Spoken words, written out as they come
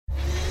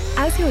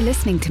As you're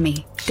listening to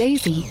me,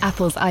 Daisy,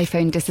 Apple's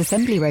iPhone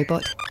disassembly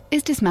robot,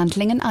 is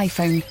dismantling an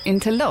iPhone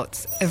into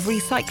lots of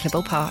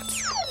recyclable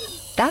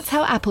parts. That's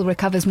how Apple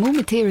recovers more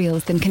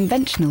materials than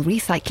conventional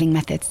recycling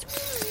methods.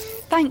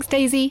 Thanks,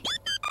 Daisy.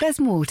 There's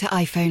more to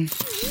iPhone.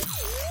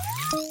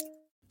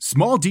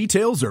 Small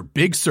details are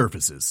big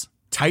surfaces.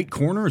 Tight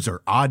corners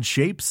are odd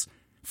shapes.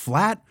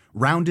 Flat,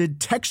 rounded,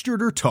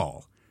 textured, or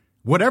tall.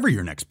 Whatever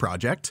your next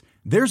project,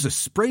 there's a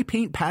spray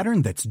paint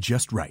pattern that's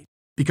just right.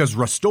 Because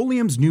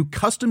Rust-Oleum's new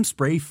Custom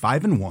Spray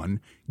 5-in-1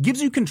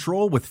 gives you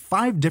control with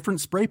 5 different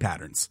spray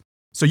patterns.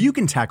 So you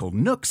can tackle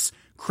nooks,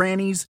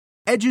 crannies,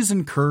 edges,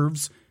 and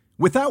curves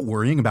without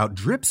worrying about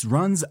drips,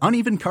 runs,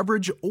 uneven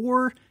coverage,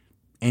 or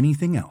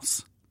anything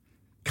else.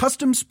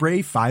 Custom Spray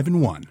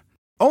 5-in-1.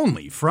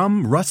 Only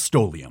from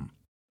Rust-Oleum.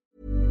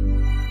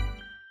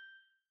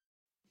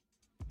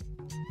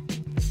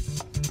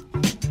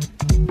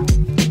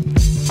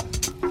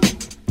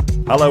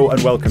 Hello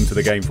and welcome to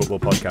the Game Football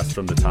Podcast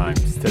from The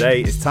Times. Today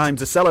it's time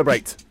to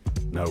celebrate.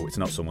 No, it's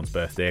not someone's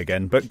birthday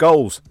again, but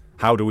goals.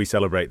 How do we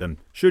celebrate them?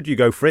 Should you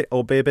go for it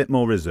or be a bit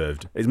more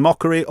reserved? Is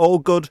mockery all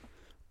good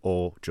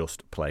or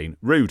just plain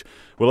rude?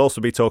 We'll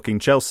also be talking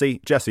Chelsea,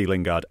 Jesse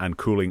Lingard and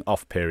cooling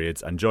off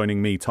periods, and joining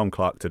me, Tom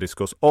Clark, to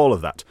discuss all of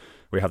that.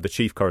 We have the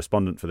chief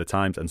correspondent for The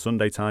Times and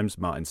Sunday Times,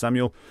 Martin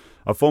Samuel,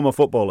 a former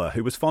footballer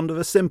who was fond of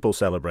a simple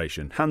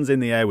celebration, hands in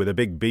the air with a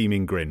big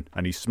beaming grin,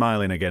 and he's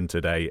smiling again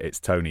today. It's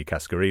Tony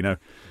Cascarino.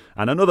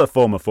 And another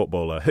former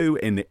footballer who,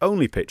 in the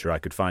only picture I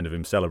could find of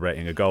him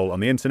celebrating a goal on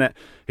the internet,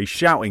 he's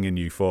shouting in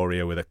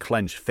euphoria with a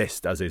clenched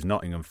fist as his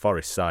Nottingham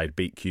Forest side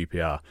beat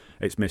QPR.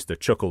 It's Mr.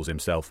 Chuckles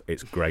himself.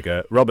 It's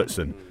Gregor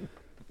Robertson.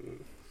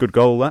 Good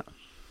goal, that.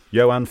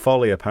 Johan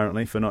Foley,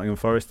 apparently, for Nottingham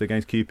Forest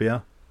against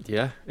QPR.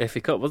 Yeah,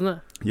 FA Cup, wasn't it?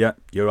 Yeah,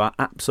 you are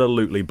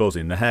absolutely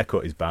buzzing. The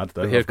haircut is bad,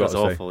 though. The haircut's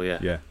awful, yeah.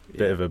 Yeah,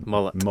 bit of a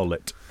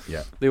mullet.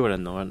 Yeah. They were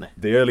in though, weren't they?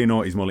 The early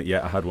noughties mullet,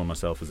 yeah, I had one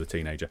myself as a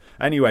teenager.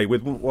 Anyway,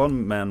 with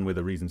one man with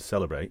a reason to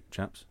celebrate,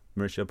 chaps,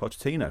 Mauricio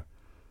Pochettino.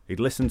 He'd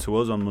listened to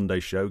us on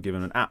Monday's show,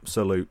 given an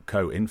absolute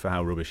coating for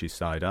how rubbish his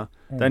side are.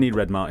 Then he'd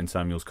read Martin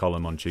Samuel's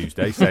column on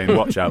Tuesday saying,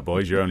 watch out,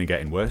 boys, you're only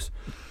getting worse.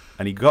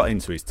 And he got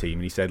into his team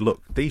and he said,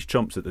 look, these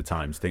chumps at the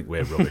Times think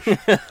we're rubbish.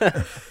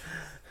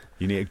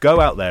 You need to go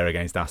out there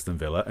against Aston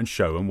Villa and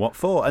show them what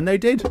for. And they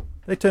did.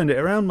 They turned it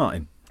around,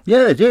 Martin.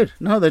 Yeah, they did.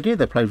 No, they did.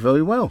 They played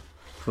very well.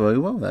 Very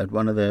well. They had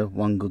one of their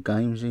one good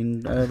games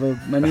in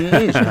over many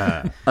years.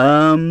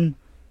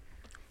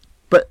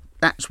 But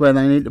that's where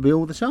they need to be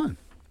all the time.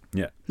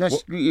 Yeah.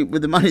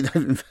 With the money they've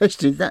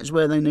invested, that's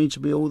where they need to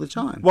be all the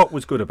time. What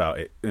was good about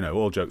it? You know,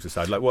 all jokes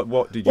aside, like what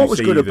did you see? What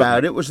was good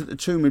about it was that the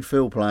two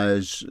midfield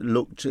players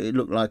looked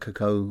like a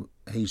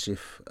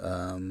cohesive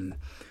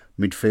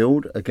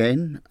midfield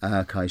again.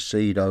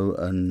 Caicedo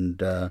and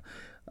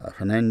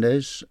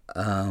Fernandes.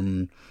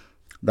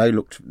 They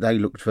looked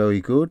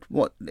very good.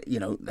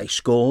 They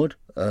scored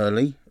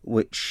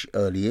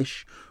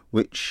early-ish,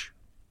 which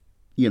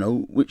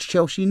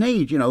Chelsea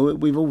need.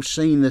 We've all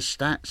seen the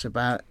stats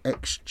about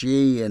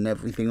XG and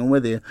everything, and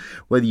whether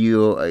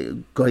you're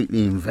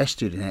greatly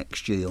invested in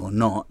XG or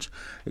not,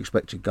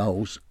 expected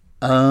goals.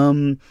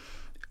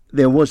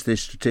 There was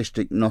this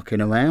statistic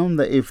knocking around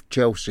that if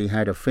Chelsea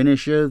had a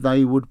finisher,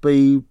 they would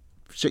be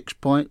 6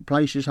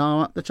 places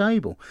higher up the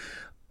table.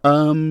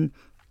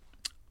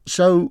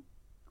 So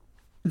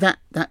that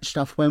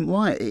stuff went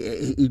right.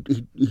 He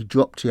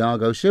dropped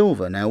Thiago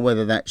Silva. Now,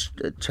 whether that's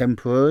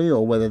temporary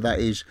or whether that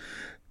is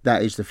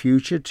the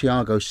future,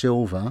 Thiago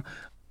Silva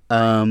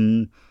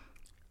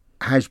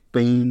has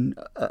been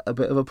a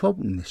bit of a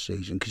problem this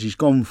season because he's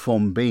gone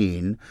from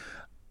being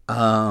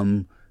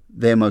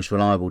their most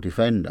reliable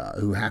defender,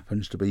 who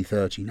happens to be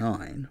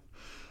 39,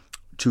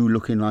 to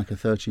looking like a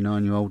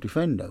 39-year-old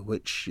defender,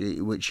 which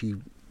he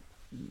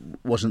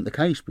wasn't the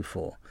case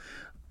before.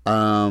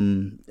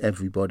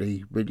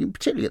 Everybody,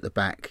 particularly at the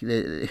back,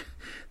 there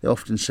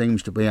often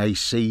seems to be a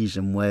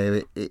season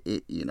where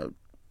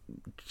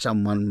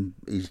someone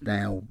is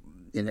now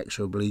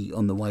inexorably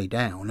on the way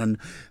down, and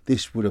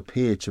this would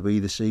appear to be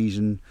the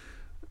season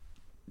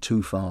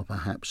too far,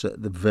 perhaps,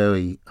 at the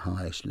very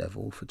highest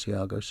level for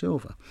Thiago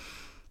Silva.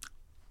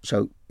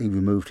 So he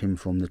removed him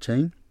from the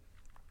team,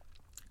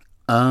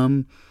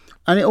 and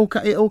it all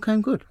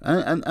came good,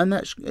 and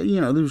that's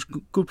there was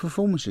good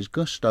performances.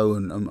 Gusto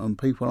and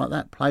people like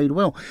that played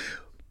well,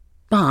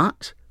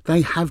 but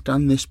they have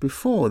done this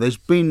before. There's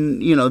been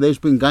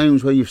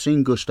games where you've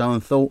seen Gusto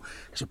and thought,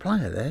 there's a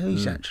player there.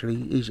 He's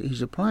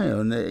a player,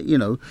 and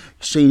you've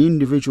seen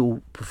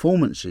individual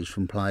performances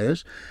from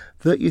players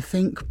that you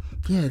think,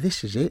 yeah,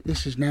 this is it.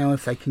 This is now,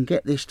 if they can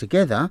get this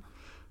together,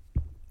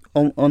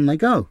 on they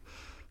go.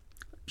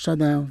 So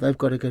now they've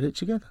got to get it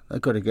together. They've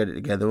got to get it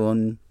together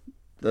on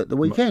the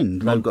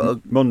weekend.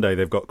 Monday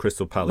they've got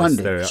Crystal Palace.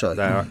 They're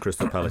at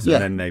Crystal Palace, yeah.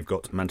 And then they've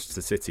got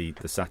Manchester City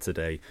the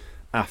Saturday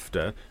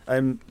after.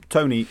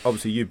 Tony,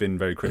 obviously you've been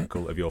very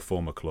critical of your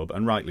former club,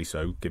 and rightly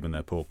so, given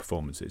their poor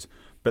performances.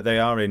 But they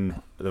are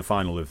in the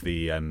final of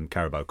the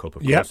Carabao Cup,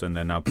 of course, and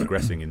they're now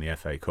progressing in the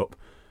FA Cup.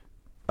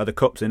 Are the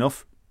cups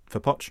enough for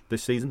Poch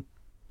this season?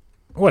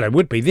 Well, it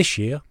would be this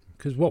year.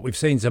 because what we've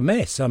seen is a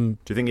mess. Do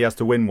you think he has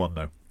to win one,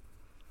 though?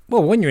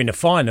 Well, when you're in the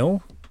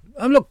final,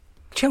 look,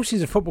 Chelsea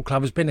as a football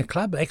club has been a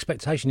club. The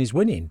expectation is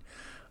winning.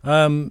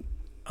 I mean,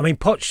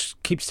 Poch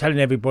keeps telling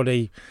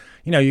everybody,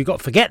 you've got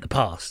to forget the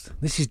past.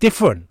 This is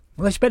different.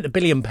 Well, they spent £1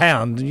 billion.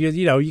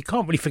 You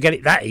can't really forget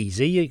it that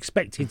easy. You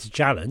expected to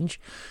challenge.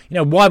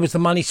 Why was the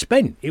money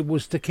spent? It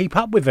was to keep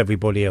up with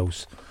everybody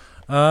else.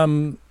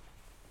 It's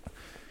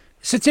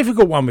a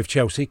difficult one with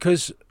Chelsea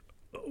because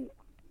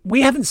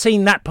we haven't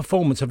seen that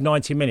performance of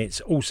 90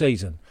 minutes all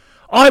season.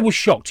 I was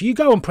shocked. You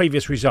go on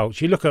previous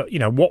results, you look at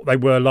what they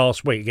were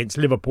last week against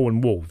Liverpool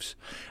and Wolves,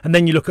 and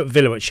then you look at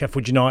Villa at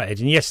Sheffield United,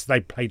 and yes,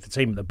 they played the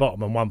team at the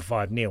bottom and won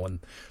 5-0 and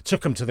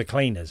took them to the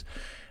cleaners.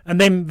 And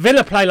then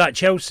Villa played like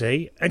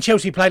Chelsea, and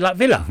Chelsea played like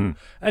Villa.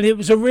 And it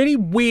was a really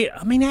weird...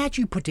 I mean, how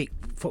do you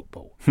predict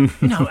football?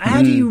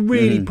 How do you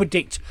really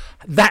predict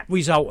that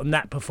result and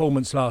that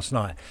performance last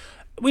night?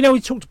 We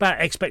talked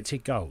about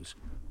expected goals.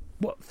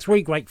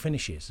 3 great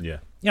finishes. Yeah.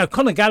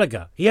 Conor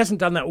Gallagher, he hasn't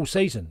done that all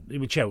season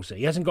with Chelsea.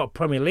 He hasn't got a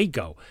Premier League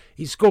goal.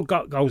 He's scored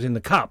goals in the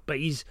Cup, but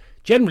he's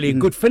generally a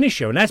good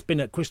finisher and has been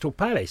at Crystal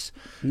Palace.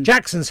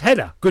 Jackson's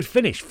header, good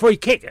finish. Free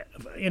kick,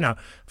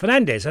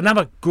 Fernandes,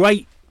 another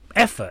great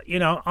effort.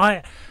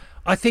 I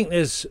think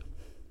there's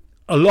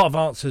a lot of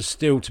answers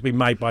still to be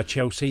made by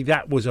Chelsea.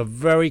 That was a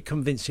very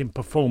convincing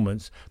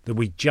performance that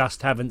we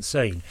just haven't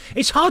seen.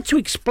 It's hard to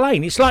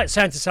explain. It's like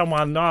saying to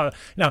someone,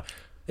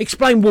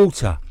 explain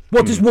water.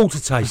 What does water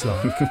taste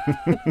like?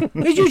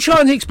 Did you try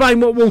and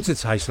explain what water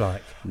tastes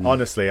like?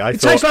 Honestly,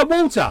 it tastes like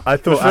water. I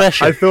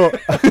thought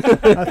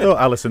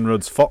Alison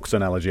Rudd's fox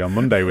analogy on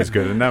Monday was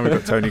good, and now we've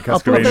got Tony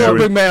Cascarino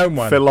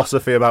with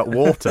philosophy about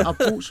water. I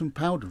bought some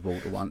powdered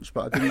water once,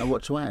 but I didn't know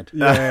what to add.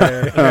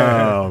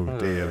 Oh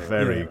dear,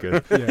 very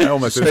good. Yeah.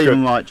 Almost as good.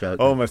 Wright joke.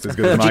 Almost as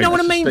good as Do you know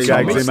what I mean,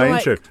 Tom? It's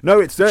like no,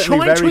 it's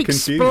certainly very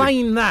confusing. Trying to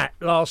explain that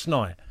last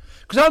night,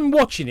 because I'm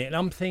watching it and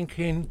I'm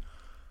thinking,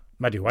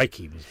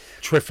 Madueke was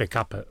terrific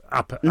up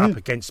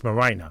against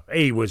Moreno.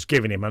 He was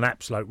giving him an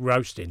absolute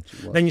roasting.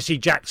 Then you see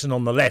Jackson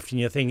on the left, and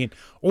you're thinking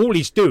all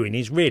he's doing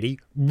is really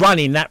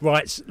running the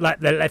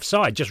left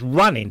side, just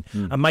running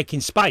and making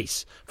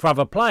space for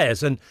other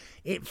players. And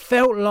it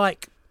felt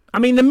like, the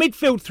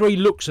midfield 3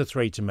 looks a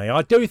 3 to me.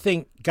 I do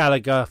think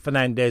Gallagher,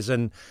 Fernandes,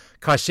 and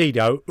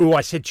Caicedo, who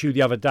I said to you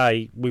the other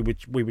day, we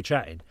were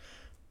chatting.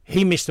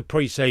 He missed the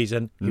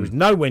pre-season. He was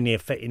nowhere near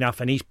fit enough,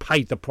 and he's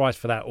paid the price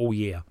for that all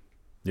year.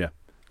 Yeah.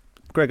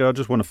 Gregor, I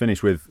just want to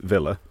finish with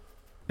Villa.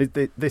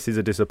 This is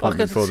a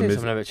disappointment for them.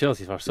 Something about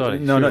Chelsea first. Sorry.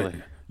 No.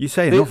 You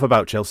say enough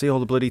about Chelsea all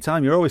the bloody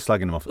time. You're always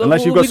slagging them off.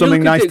 Unless you've got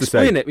something nice to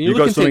say. You've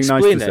got something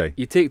nice to say.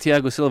 You take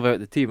Thiago Silva out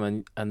of the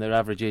team, and their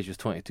average age was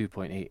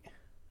 22.8.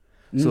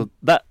 So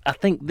that I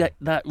think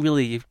that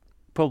really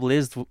probably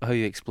is how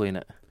you explain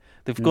it.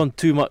 They've gone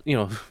too much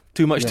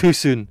too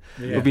soon.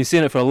 Yeah. We've been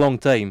saying it for a long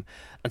time,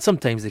 and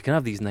sometimes they can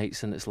have these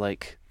nights, and it's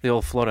like they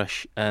all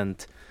flourish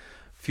and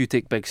few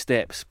take big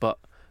steps, but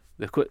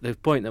the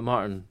point that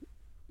Martin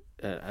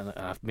and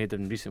I've made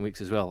in recent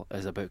weeks as well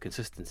is about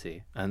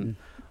consistency, and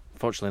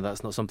unfortunately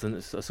that's not something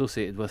that's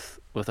associated with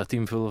a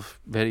team full of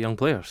very young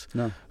players.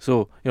 No.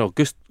 So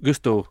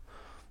Gusto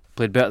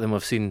played better than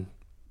we've seen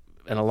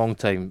in a long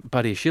time.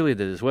 Barry Shelley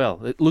did as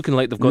well. Looking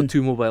like they've got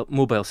 2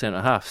 mobile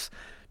centre halves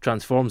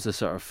transforms the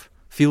sort of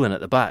feeling at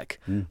the back.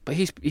 But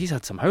he's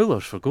had some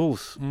howlers for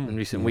goals in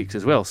recent weeks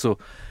as well. So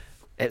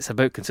it's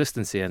about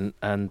consistency,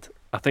 and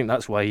I think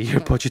that's why you hear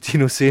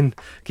Pochettino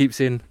keep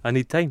saying, I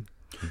need time.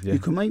 Yeah. You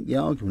can make the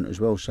argument as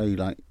well, say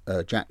like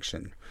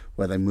Jackson,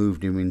 where they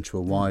moved him into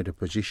a wider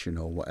position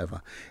or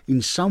whatever.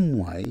 In some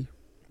way,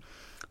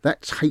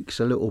 that takes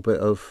a little bit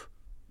of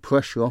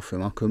pressure off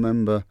him. I can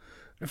remember...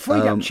 It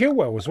freed up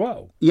Chilwell as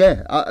well.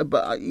 Yeah,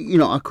 but I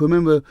can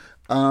remember...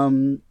 I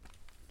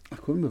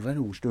can remember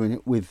Venables doing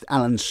it with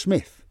Alan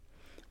Smith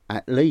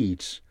at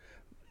Leeds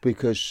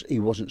because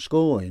he wasn't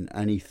scoring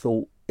and he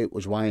thought it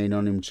was weighing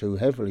on him too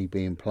heavily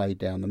being played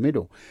down the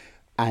middle,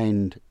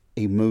 and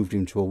he moved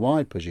him to a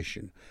wide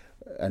position,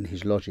 and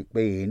his logic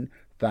being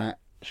that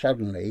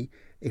suddenly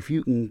if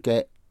you can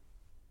get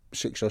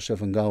 6 or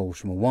 7 goals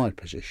from a wide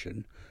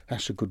position,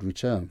 that's a good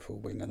return for a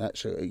winger.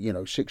 That's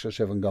 6 or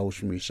 7 goals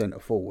from your centre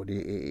forward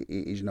it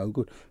is no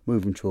good.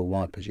 Move him to a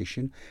wide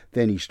position,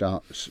 then he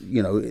starts.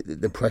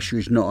 The pressure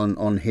is not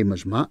on him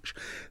as much.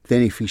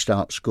 Then if he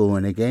starts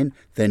scoring again,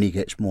 then he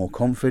gets more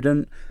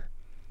confident.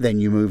 Then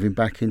you move him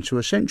back into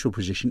a central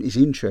position. It's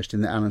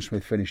interesting that Alan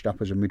Smith finished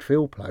up as a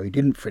midfield player. He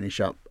didn't finish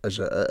up as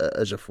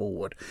a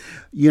forward.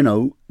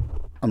 I'm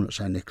not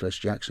saying Nicholas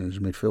Jackson is a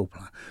midfield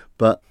player,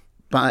 but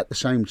at the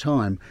same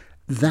time,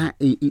 that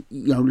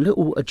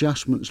little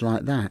adjustments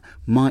like that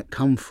might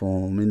come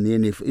from in the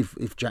end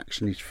if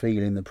Jackson is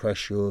feeling the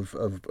pressure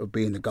of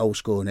being the goal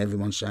scorer and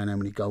everyone's saying how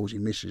many goals he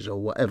misses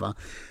or whatever.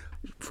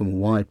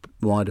 From a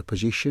wider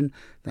position,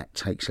 that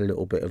takes a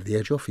little bit of the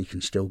edge off. He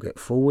can still get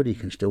forward, he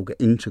can still get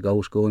into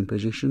goal-scoring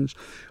positions,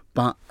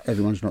 but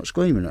everyone's not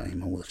screaming at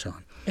him all the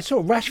time. It's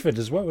sort of Rashford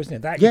as well,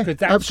 isn't it?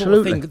 Absolutely. Sort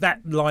of thing,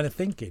 that line of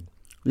thinking.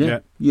 Yeah.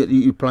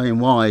 You're playing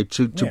wide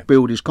to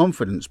build his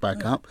confidence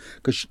back up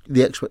because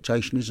the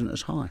expectation isn't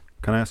as high.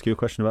 Can I ask you a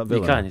question about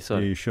Villa? You can,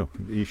 sorry. Are you sure?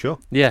 Are you sure?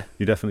 Yeah.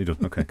 You definitely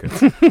do. Okay,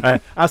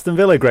 good. Aston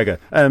Villa, Gregor.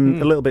 A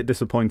little bit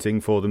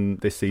disappointing for them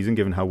this season,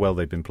 given how well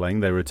they've been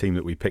playing. They were a team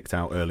that we picked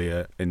out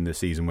earlier in the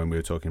season when we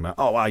were talking about,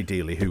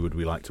 ideally, who would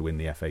we like to win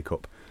the FA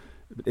Cup?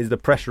 Is the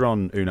pressure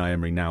on Unai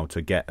Emery now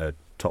to get a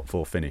top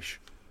 4 finish?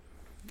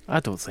 I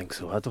don't think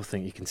so. I don't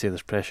think you can say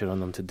there's pressure on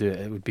them to do it.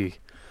 It would be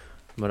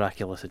a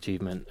miraculous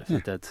achievement if they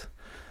did.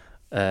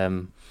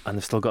 And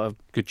they've still got a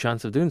good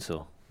chance of doing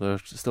so. They're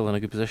still in a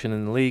good position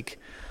in the league.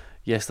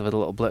 Yes, they've had a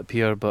little blip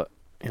here, but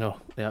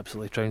they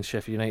absolutely trounced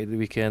Sheffield United the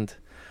weekend.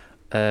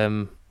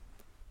 And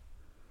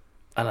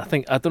I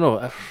don't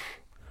know,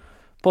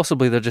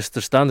 possibly their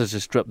standards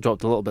just dropped a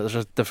little bit. There's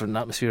a different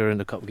atmosphere in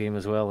the cup game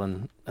as well,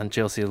 and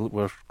Chelsea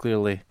were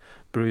clearly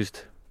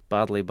bruised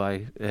badly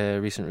by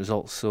recent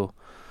results. So,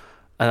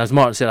 and as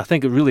Martin said, I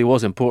think it really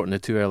was important, the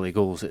 2 early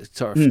goals. It's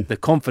sort of the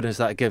confidence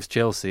that gives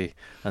Chelsea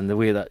and the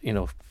way that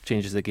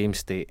changes the game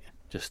state.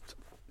 Just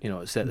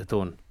it set the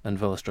tone, and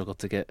Villa struggled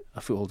to get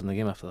a foothold in the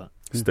game after that.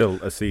 Still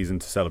a season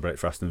to celebrate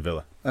for Aston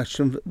Villa.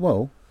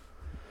 Well,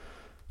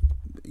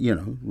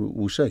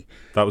 we'll see.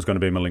 That was going to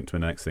be my link to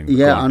my next thing.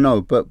 Yeah, I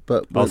know, but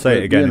I'll say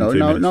it again in 2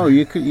 minutes. No,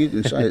 you can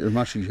say it as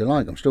much as you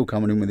like. I'm still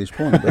coming in with this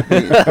point. But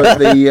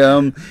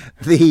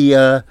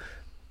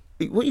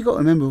what you got to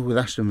remember with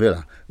Aston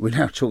Villa, we're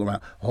now talking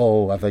about,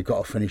 have they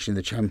got to finish in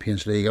the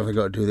Champions League? Have they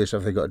got to do this?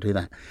 Have they got to do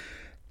that?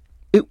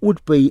 It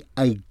would be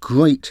a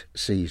great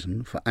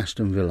season for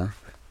Aston Villa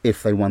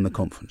if they won the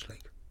Conference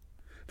League.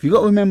 If you've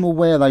got to remember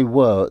where they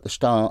were at the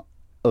start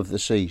of the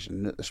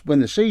season, when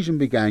the season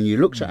began, you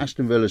looked at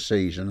Aston Villa's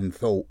season and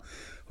thought,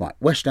 right,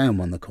 West Ham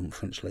won the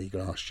Conference League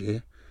last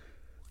year.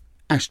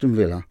 Aston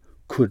Villa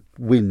could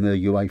win the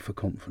UEFA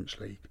Conference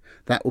League.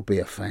 That would be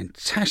a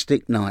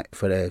fantastic night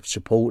for their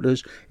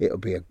supporters. It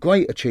would be a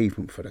great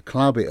achievement for the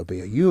club. It would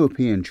be a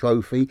European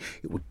trophy.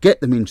 It would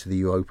get them into the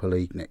Europa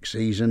League next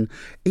season.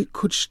 It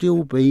could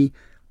still be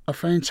a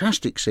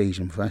fantastic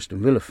season for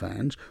Aston Villa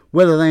fans.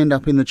 Whether they end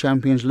up in the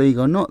Champions League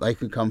or not, they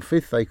could come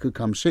 5th, they could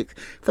come 6th.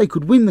 If they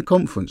could win the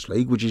Conference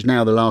League, which is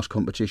now the last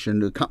competition,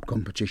 the cup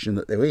competition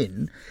that they're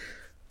in,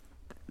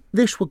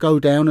 this will go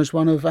down as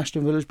one of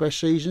Aston Villa's best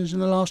seasons in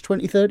the last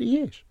 20, 30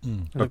 years.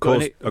 Of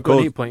course, an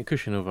 8-point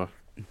cushion over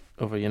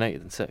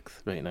United in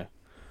 6th right now.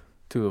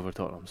 2 over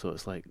Tottenham, so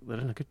it's like they're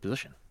in a good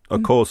position. A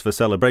cause for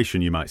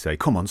celebration, you might say.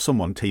 Come on,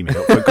 someone team it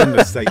up, for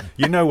goodness sake.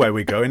 You know where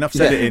we're going. I've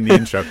said it in the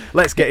intro.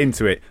 Let's get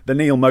into it. The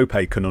Neal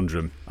Maupay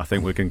conundrum, I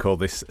think we can call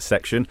this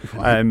section,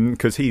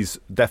 because he's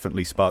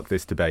definitely sparked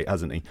this debate,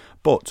 hasn't he?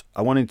 But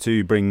I wanted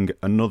to bring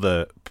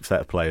another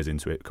set of players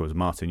into it, because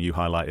Martin, you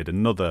highlighted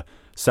another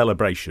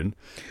celebration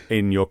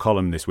in your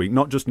column this week.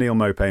 Not just Neal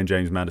Maupay and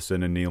James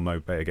Maddison and Neal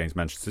Maupay against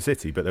Manchester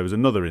City, but there was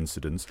another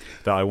incident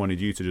that I wanted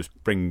you to just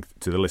bring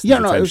to the listeners'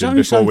 attention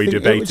before we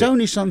debate it. It was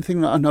only something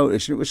that I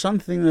noticed. It was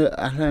something that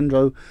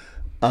Alejandro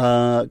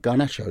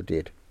Garnacho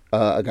did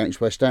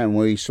against West Ham,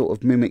 where he sort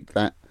of mimicked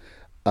that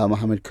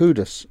Mohamed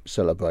Kudus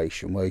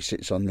celebration, where he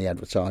sits on the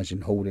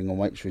advertising hoarding and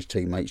waits for his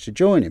teammates to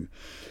join him.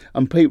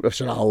 And people have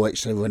said,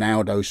 it's a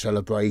Ronaldo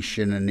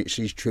celebration and it's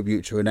his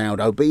tribute to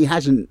Ronaldo, but he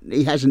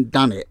hasn't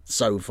done it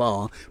so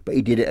far. But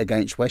he did it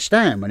against West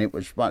Ham, and it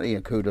was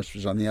Kudus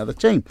was on the other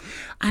team.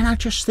 And I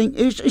just think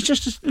it's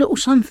just a little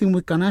something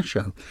with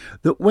Garnacho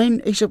that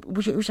when he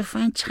was a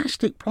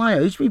fantastic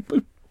player. He's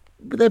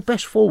their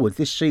best forward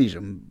this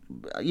season,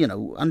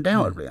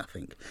 undoubtedly, I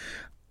think.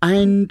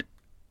 And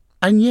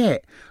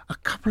yet, a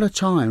couple of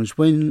times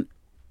when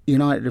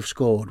United have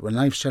scored, when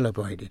they've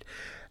celebrated,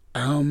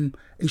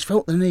 he's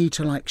felt the need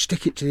to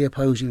stick it to the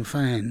opposing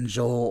fans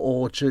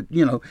or to,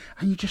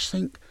 and you just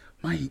think,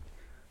 mate,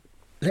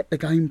 let the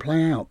game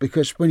play out.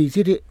 Because when he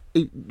did it,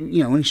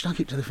 when he stuck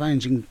it to the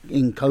fans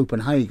in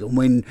Copenhagen,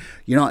 when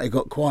United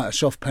got quite a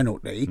soft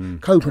penalty,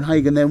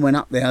 Copenhagen then went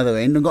up the other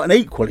end and got an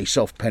equally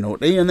soft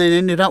penalty and then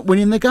ended up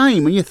winning the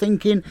game. And you're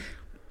thinking,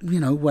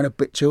 went a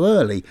bit too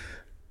early.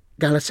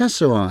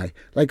 Galatasaray,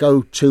 they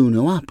go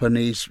 2-0 up and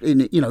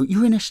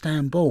you're in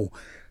Istanbul.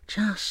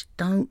 Just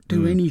don't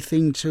do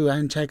anything to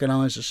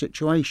antagonise the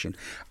situation.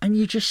 And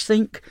you just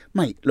think,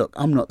 mate, look,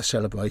 I'm not the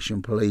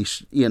celebration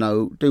police.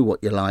 Do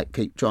what you like.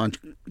 Try and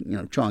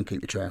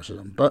keep your trousers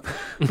on. But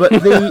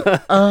the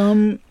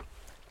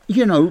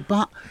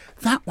but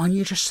that one,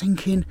 you're just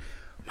thinking,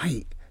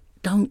 mate,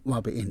 don't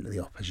rub it into the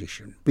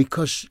opposition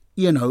because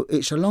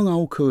it's a long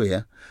old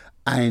career.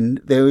 And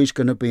there is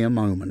going to be a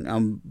moment.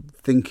 I'm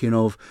thinking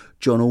of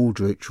John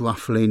Aldrich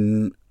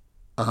ruffling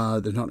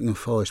the Nottingham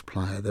Forest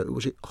player.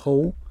 Was it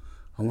Hall?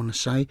 I want to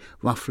say,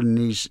 ruffling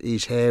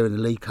his hair in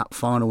the League Cup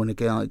final when the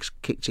guy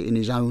kicked it in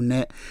his own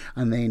net,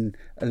 and then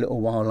a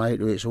little while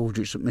later it's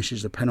Aldrich that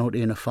misses the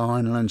penalty in the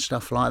final and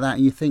stuff like that.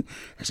 And you think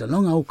there's a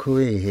long old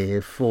career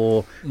here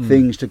for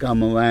things to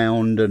come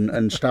around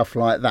and stuff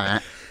like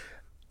that.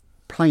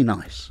 Play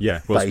nice. Yeah,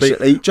 well,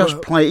 basically,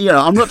 play.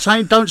 I'm not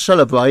saying don't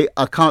celebrate.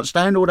 I can't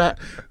stand all that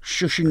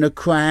shushing the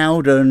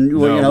crowd and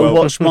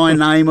what's my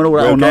name and all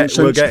that nonsense.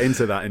 We'll get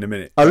into that in a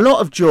minute. A lot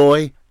of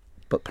joy,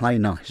 but play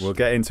nice. We'll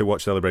get into what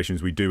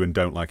celebrations we do and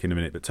don't like in a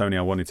minute. But Tony,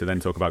 I wanted to then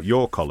talk about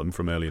your column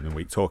from earlier in the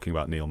week, talking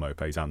about Neal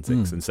Maupay's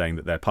antics and saying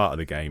that they're part of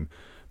the game.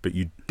 But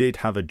you did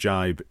have a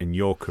jibe in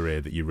your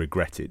career that you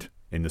regretted,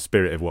 in the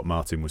spirit of what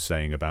Martin was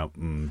saying about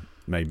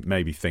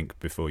maybe think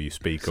before you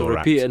speak So or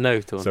repeat act. it now,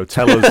 Tom. So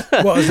tell us,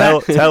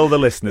 tell the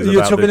listeners You're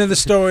about talking of the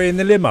story in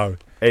the limo.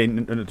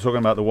 talking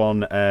about the one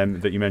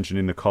that you mentioned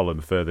in the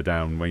column further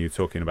down when you're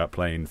talking about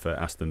playing for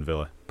Aston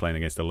Villa, playing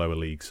against a lower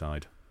league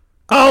side.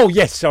 Oh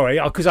yes, sorry,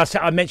 because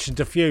I mentioned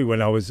a few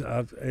when I was.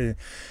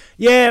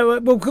 Yeah,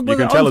 well, You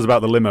can tell us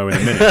about the limo in a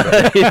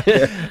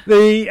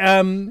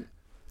minute.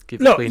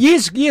 Look,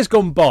 years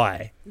gone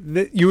by,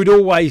 you would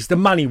always, the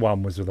money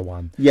one was the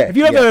one. Yeah. If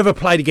you ever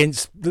played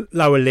against the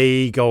lower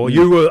league, or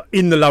you were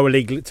in the lower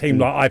league team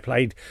like I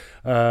played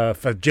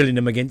for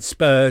Gillingham against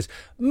Spurs,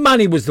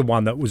 money was the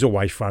one that was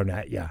always thrown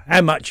at you.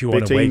 How much you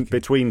want a week.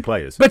 Between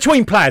players.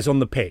 Between players on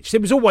the pitch.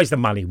 It was always the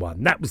money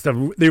one. That was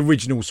the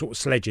original sort of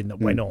sledging that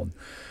went on.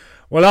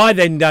 Well, I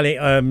then done it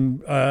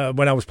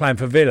when I was playing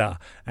for Villa,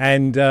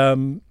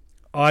 and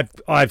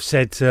I've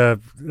said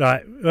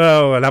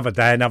another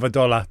day, another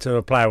dollar to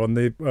a player on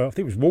the I think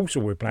it was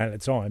Walsall we were playing at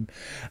the time,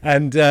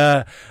 and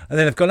then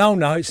I've gone, oh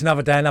no, it's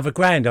another day, another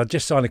grand. I've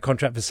just signed a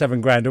contract for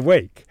 $7,000 a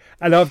week,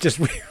 and I've just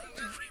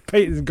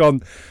repeated and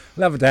gone,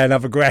 another day,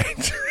 another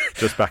grand.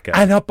 Just back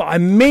out. But I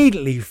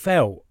immediately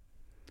felt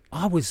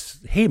I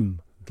was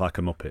him. Like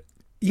a muppet.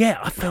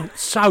 Yeah, I felt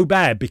so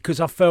bad because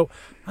I felt,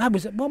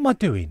 what am I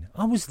doing?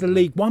 I was the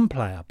League One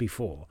player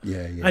before.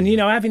 Yeah. And,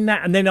 having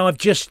that, and then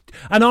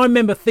and I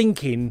remember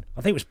thinking,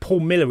 I think it was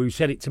Paul Miller who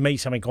said it to me,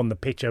 something on the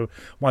pitch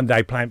one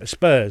day playing for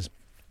Spurs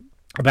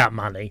about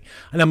money.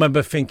 And I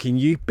remember thinking,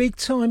 you big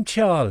time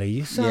Charlie,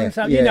 you just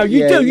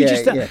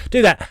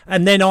do that.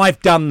 And then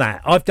I've done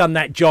that. I've done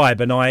that jibe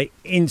and I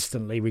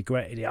instantly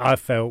regretted it. I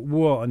felt,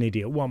 what an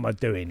idiot, what am I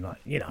doing?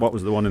 What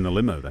was the one in the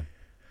limo then?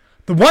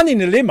 The one in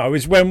the limo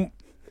is when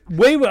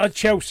we were at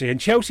Chelsea,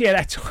 and Chelsea at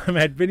that time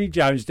had Vinnie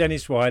Jones,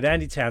 Dennis Wide,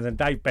 Andy Townsend,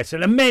 Dave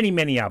Bessel, and many,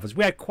 many others.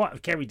 We had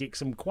Kerry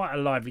Dixon, quite a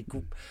lively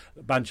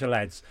bunch of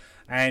lads.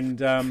 And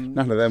none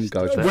of them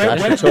go to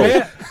Flash at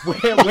all.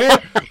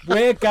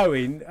 We're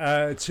going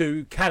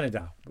to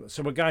Canada.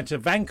 So we're going to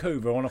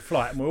Vancouver on a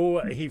flight, and we're all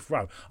at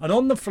Heathrow. And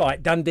on the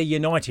flight, Dundee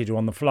United are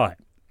on the flight.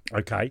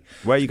 Okay.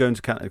 Where are you going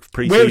to Canada?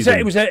 Pre-season?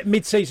 It was a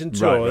mid-season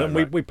tour, and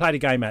we played a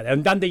game out there.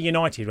 And Dundee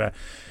United were...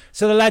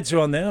 So the lads are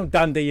on there.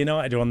 Dundee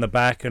United are on the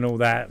back and all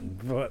that.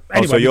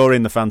 Anyway, so you're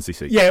in the fancy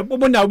seat? Yeah,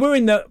 well, no, we're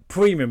in the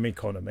premium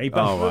economy.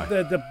 But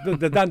right.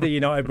 the Dundee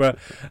United were,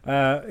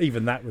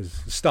 even that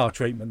was star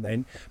treatment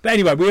then. But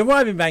anyway, we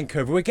arrive in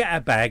Vancouver, we get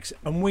our bags,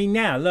 and we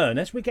now learn,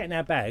 as we're getting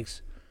our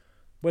bags,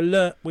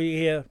 we're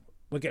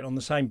getting on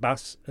the same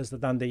bus as the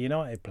Dundee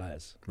United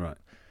players. Right.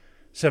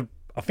 So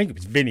I think it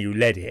was Vinny who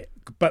led it,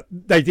 but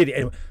they did it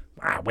anyway.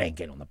 We ain't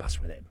getting on the bus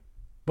with them.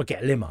 We'll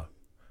get a limo.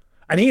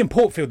 And Ian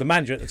Portfield, the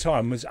manager at the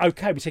time, was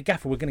okay. We said,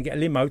 Gaffer, we're going to get a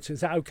limo.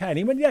 Is that okay? And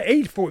he went, yeah,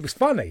 he thought it was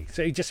funny.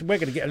 So he just said, we're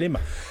going to get a limo.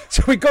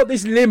 So we got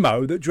this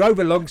limo that drove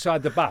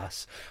alongside the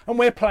bus. And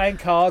we're playing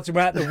cards and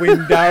we're out the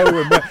window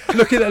and we're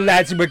looking at the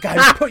lads and we're going,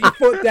 put your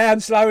foot down,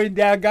 slowing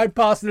down, going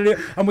past the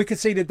limo. And we could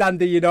see the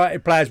Dundee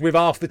United players with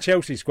half the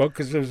Chelsea squad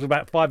because there was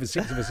about 5 or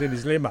 6 of us in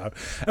his limo.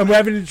 And we're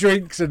having the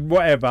drinks and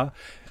whatever.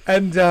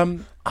 And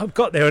I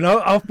got there, and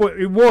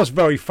it was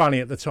very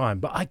funny at the time.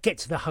 But I get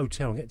to the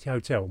hotel,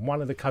 and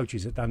one of the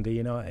coaches at Dundee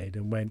United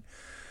and went,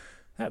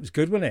 that was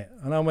good, wasn't it?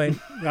 And I went,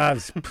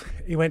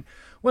 he went,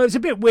 well, it was a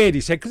bit weird, he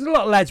said, because a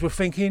lot of lads were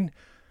thinking,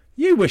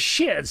 you were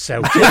shit at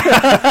Celtic.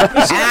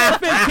 I'm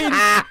thinking,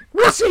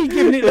 what's he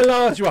giving it the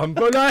large one?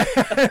 But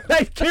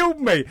they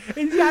killed me.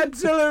 He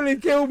absolutely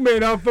killed me.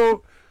 And I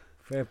thought,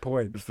 fair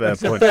point. Fair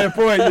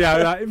point,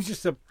 yeah. It was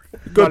just a...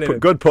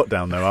 Good put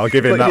down though. I'll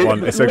give him that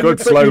one. It's a good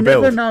slow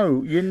build.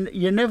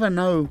 You never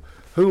know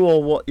who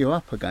or what you're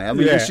up against. I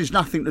mean, this is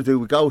nothing to do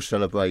with goal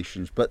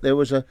celebrations, but there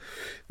was a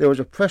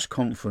press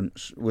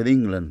conference with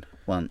England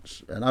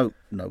once, and I hope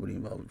nobody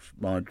involved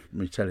mind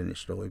me telling this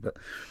story, but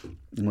I'm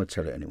going to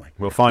tell it anyway.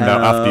 We'll find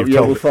out after you've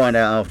told we'll find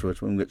out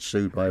afterwards when we get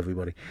sued by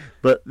everybody.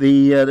 But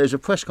there's a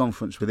press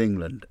conference with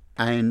England,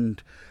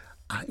 and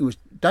it was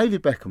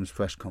David Beckham's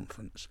press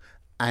conference,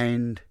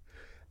 and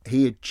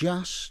he had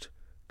just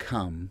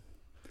come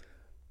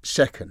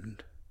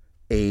second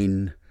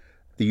in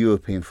the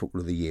European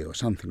Footballer of the Year or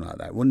something like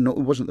that. It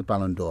wasn't the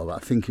Ballon d'Or, but I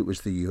think it was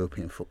the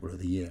European Footballer of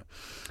the Year.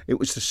 It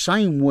was the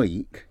same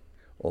week,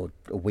 or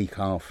a week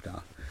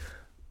after,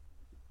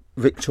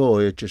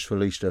 Victoria had just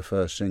released her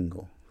first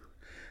single,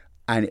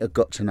 and it had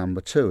got to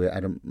number 2. It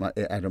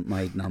hadn't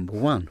made number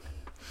 1.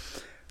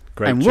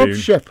 Great and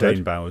tune,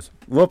 Dane Bowers.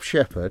 Rob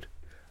Shepherd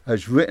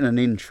has written an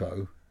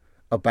intro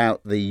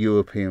about the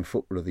European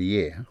Footballer of the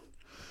Year,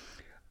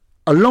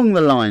 along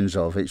the lines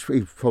of,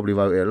 he probably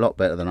wrote it a lot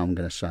better than I'm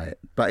going to say it,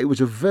 but it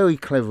was a very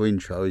clever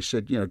intro. He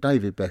said,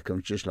 David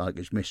Beckham's just like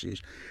his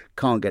missus,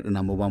 can't get to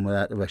number 1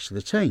 without the rest of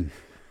the team.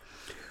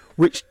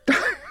 Which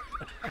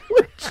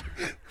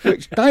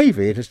which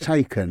David has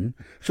taken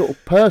sort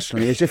of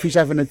personally as if he's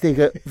having a dig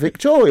at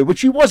Victoria,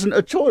 which he wasn't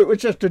at all. It was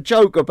just a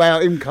joke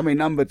about him coming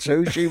number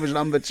 2, she was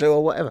number 2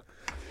 or whatever.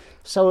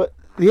 So at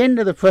the end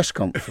of the press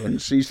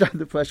conference, he's done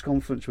the press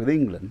conference with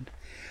England,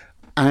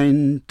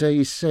 and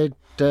he said,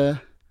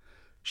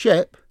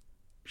 Shep,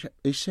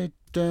 he said,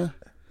 you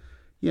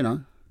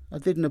know, I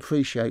didn't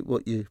appreciate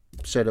what you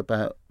said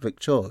about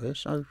Victoria.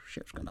 So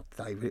Shep's gone up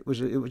to David. It was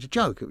a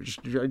joke. It was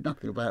just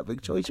nothing about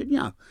Victoria. He said,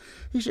 no.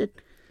 He said,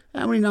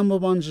 how many number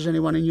 1s has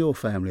anyone in your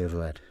family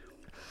ever had?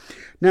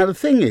 Now, the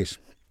thing is,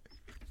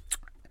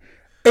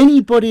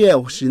 anybody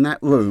else in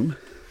that room,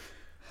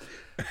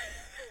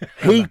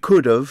 he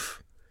could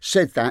have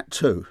said that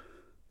too.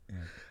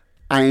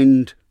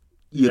 And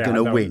you're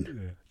going to win.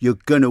 Yeah. You're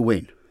going to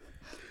win.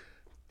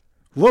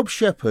 Rob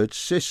Shepherd's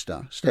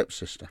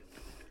stepsister,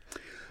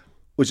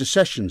 was a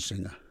session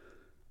singer.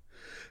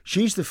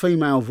 She's the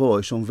female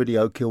voice on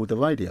Video Killed the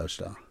Radio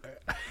Star.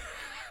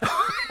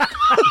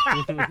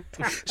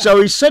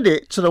 So he said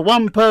it to the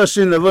one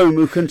person in the room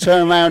who can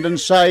turn around and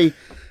say,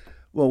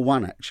 well,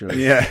 one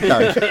actually.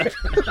 Yeah.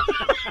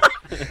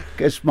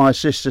 Guess my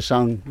sister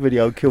sung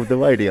Video Killed the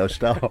Radio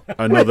Star.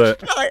 Another.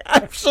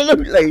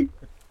 Absolutely.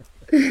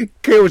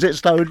 Kills it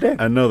stone dead.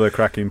 Another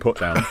cracking put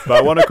down. But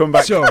I want to come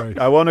back. Sorry.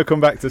 I want to come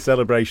back to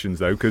celebrations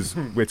though, because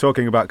we're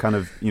talking about kind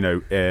of, you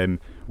know,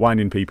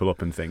 winding people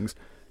up and things.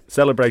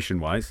 Celebration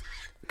wise,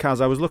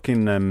 Kaz, I was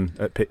looking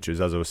at pictures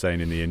as I was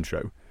saying in the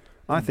intro.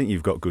 I think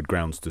you've got good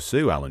grounds to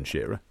sue Alan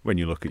Shearer when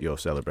you look at your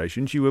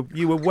celebrations. You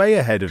were way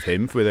ahead of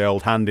him with the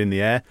old hand in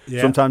the air.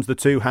 Yeah. Sometimes the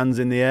 2 hands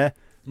in the air.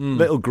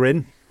 Little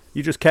grin.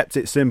 You just kept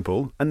it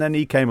simple, and then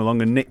he came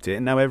along and nicked it,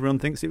 and now everyone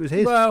thinks it was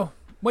his. Well,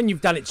 when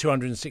you've done it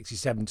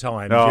 267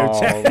 times,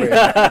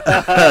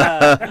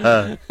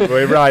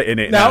 we're right in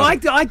it. No, now.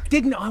 I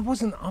didn't. I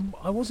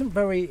wasn't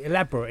very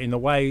elaborate in the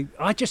way.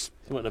 I just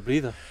want a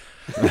breather.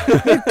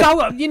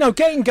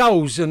 Getting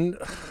goals, and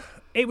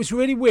it was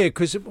really weird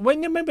because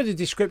when you remember the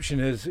description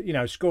as, you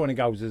know, scoring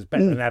goals is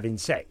better than having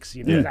sex,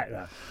 you know,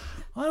 that.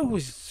 I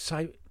always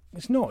say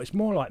it's not. It's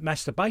more like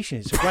masturbation.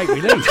 It's a great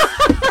relief.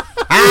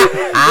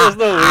 There's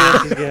no way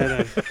this is going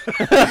on.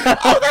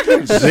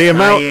 The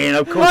amount.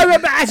 Of course. No,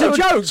 but as a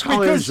joke,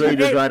 because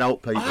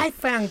I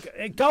found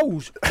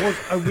goals was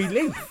a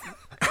relief.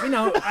 You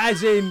know,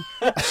 as in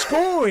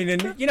scoring,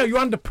 and you know, you're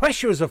under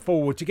pressure as a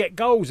forward to get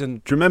goals.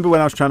 And do you remember when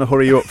I was trying to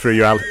hurry you up through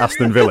your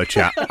Aston Villa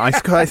chat?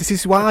 This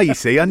is why, you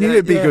see, I knew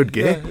it'd be good,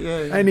 Gear.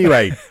 Yeah.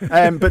 Anyway,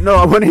 but no,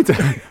 I wanted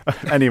to.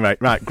 Anyway,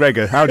 right,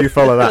 Gregor, how do you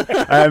follow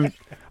that?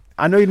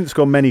 I know you didn't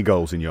score many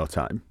goals in your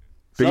time.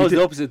 But I was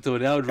the opposite,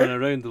 Tony. I would run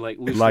around like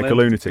a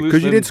lunatic.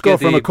 Because you did score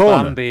from a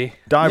corner.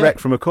 Direct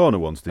from a corner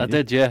once, didn't you?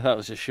 I did, yeah. That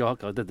was a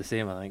shock. I did the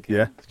same, I think.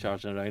 Yeah.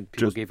 Charging around.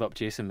 People gave up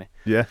chasing me.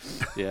 Yeah.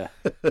 Yeah.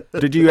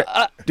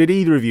 Did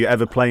either of you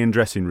ever play in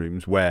dressing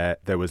rooms where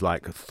there was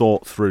like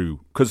thought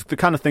through? Because the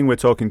kind of thing we're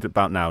talking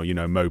about now, you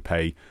know,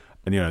 Mopé,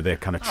 and, you know, they're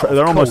kind of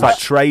they're almost like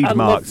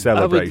trademark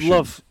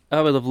celebrations.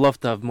 I would have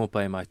loved to have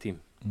Mopé in my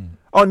team.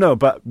 Oh, no,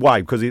 but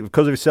why? Because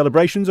of his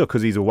celebrations or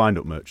because he's a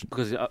wind-up merchant?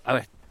 Because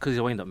he's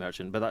a wind-up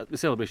merchant, but the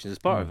celebrations is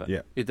part of it.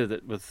 Yeah. He did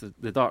it with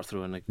the dart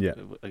throwing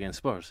against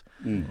Spurs.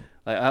 Like,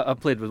 I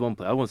played with one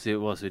player. I won't say it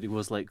was. It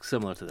was like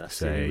similar to this.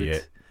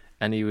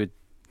 He would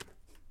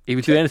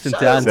do anything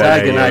to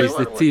antagonise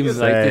the team,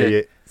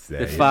 like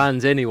the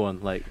fans,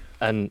 anyone. Like,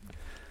 and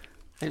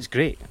it's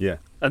great. Yeah.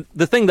 And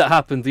the thing that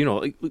happened, you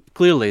know,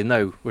 clearly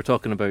now we're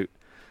talking about,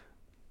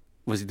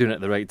 was he doing it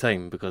at the right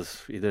time?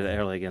 Because he did it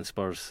early against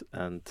Spurs,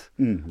 and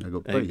I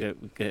got beat.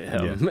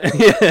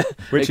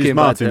 Which is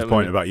Martin's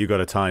point about you got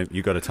to time.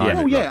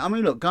 Oh yeah, I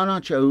mean, look,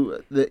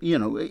 Garnacho.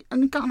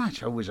 And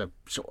Garnacho was a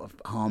sort of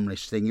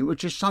harmless thing. It was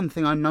just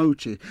something I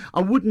noticed.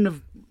 I wouldn't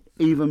have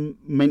even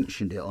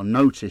mentioned it or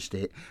noticed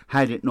it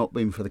had it not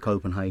been for the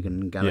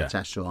Copenhagen and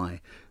Galatasaray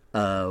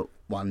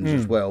ones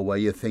as well, where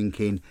you're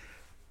thinking,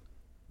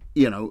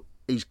 you know,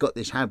 he's got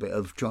this habit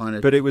of trying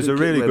to. But it was a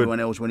really good. Everyone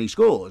else when he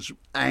scores,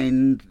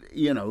 and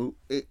you know,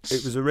 it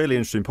was a really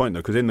interesting point though,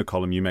 because in the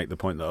column you make the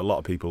point that a lot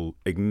of people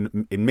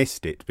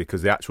missed it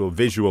because the actual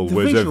visual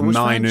was of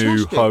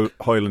Mainu,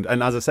 Højlund,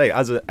 and as I say,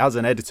 as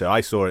an editor,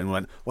 I saw it and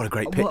went, "What a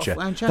great picture!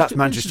 That's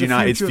Manchester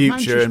United's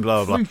future," and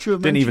blah blah blah.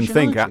 Didn't even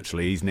think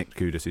actually he's nicked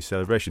Kudus'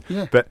 celebration.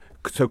 Yeah. But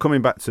so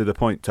coming back to the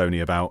point, Tony,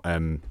 about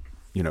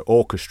you know,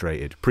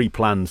 orchestrated,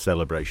 pre-planned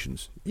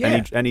celebrations.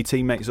 Yeah. Any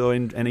teammates or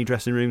in any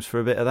dressing rooms for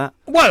a bit of that?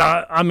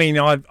 Well, I mean,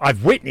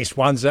 I've witnessed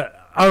ones that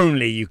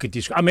only you could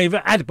describe. I mean,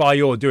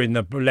 Adebayor doing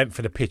the length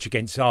of the pitch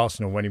against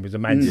Arsenal when he was a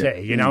Man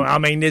City, you know, I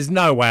mean, there's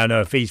no way on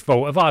earth he's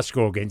fault. If I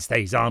score against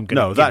these, I'm going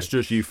to. No, that's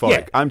just euphoric.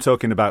 Yeah. I'm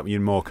talking about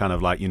more kind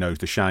of like, you know,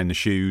 to shine the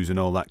shoes and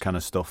all that kind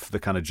of stuff, the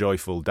kind of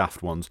joyful,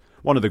 daft ones.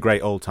 One of the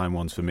great all-time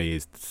ones for me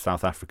is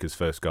South Africa's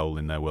first goal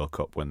in their World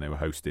Cup when they were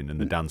hosting, and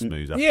the dance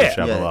moves after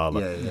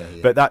Shabalala.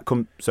 Yeah. But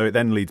so it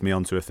then leads me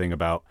on to a thing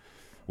about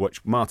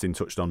which Martin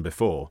touched on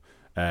before,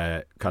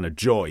 kind of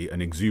joy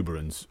and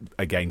exuberance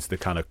against the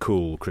kind of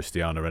cool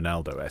Cristiano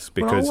Ronaldo-esque.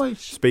 Because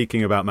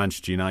speaking about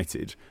Manchester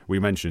United, we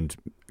mentioned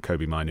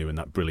Kobe Mainoo and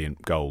that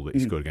brilliant goal that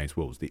he scored against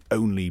Wolves. The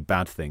only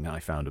bad thing I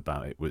found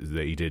about it was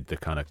that he did the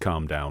kind of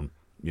calm down,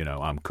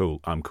 I'm cool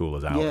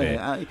as out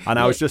here.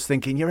 I was just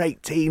thinking, you're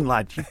 18,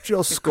 lad. You've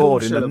just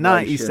scored in the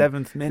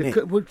 97th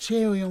minute. Well,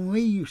 Thierry Henry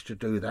used to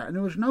do that, and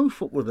there was no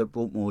footballer that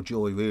brought more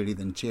joy, really,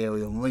 than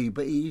Thierry Henry,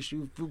 but he used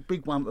to be a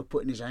big one for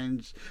putting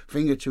his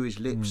finger to his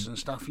lips and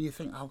stuff, and you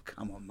think, oh,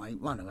 come on, mate,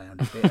 run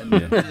around a bit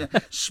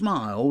and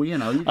smile,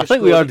 I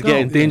think we are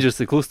getting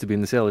dangerously close to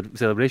being the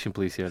celebration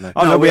police here now.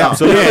 Oh, no, we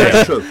absolutely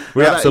are.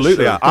 We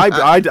absolutely are.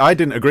 I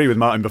didn't agree with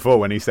Martin before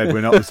when he said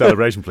we're not the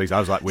celebration police. I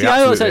was like,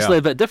 I was actually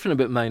a bit different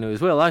about Mainoo as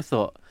well. I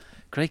thought,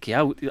 crikey,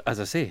 as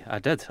I say, I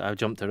did. I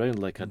jumped around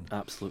like an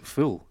absolute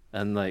fool,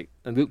 and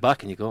look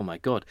back and you go, oh my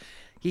God,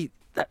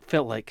 that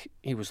felt like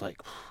he was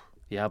like,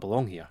 yeah, I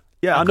belong here.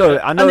 Yeah, I know.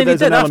 And then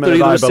there's he an did after element of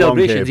those I belong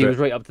celebrations. here, He was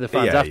right up to the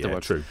fans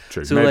afterwards.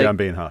 True. So Maybe I'm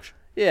being harsh.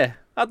 Yeah,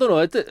 I don't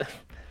know.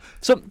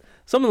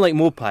 Someone like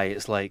Mopai,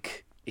 it's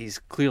like he's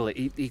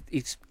clearly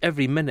he's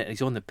every minute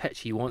he's on the pitch,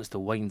 he wants to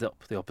wind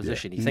up the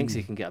opposition. He thinks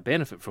he can get a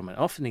benefit from it.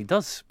 Often he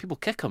does. People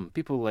kick him.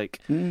 People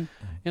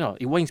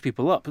he winds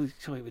people up.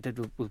 That's what we did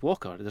with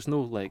Walker. There's no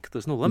limits.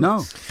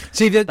 No.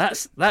 See,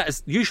 that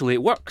is usually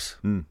it works.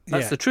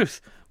 That's the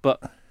truth.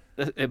 But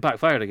it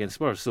backfired against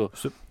Spurs. So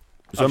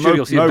I'm sure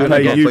you'll see him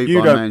get beat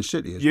by Man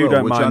City as well,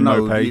 don't which mind I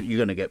know Mopai. you're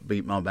going to get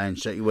beat by Man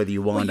City whether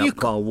you wind up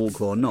Kyle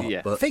Walker or not.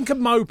 Yeah. But think of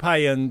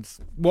Mopai and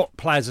what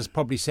Plaza's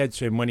probably said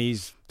to him when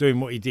he's doing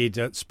what he did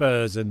at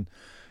Spurs, and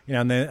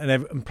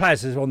and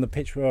Plaza's on the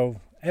pitch for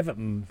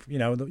Everton.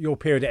 Your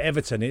period at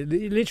Everton, it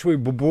literally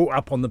brought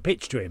up on the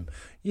pitch to him.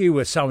 You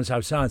were so and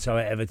so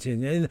at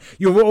Everton, and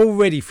you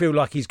already feel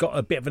like he's got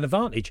a bit of an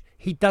advantage.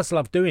 He does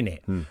love doing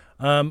it.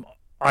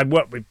 I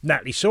worked with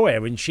Natalie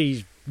Sawyer, and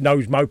she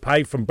knows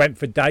Mopai from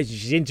Brentford days, and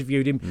she's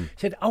interviewed him.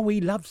 Said, he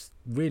loves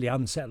really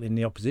unsettling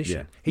the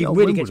opposition. He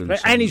really gets play,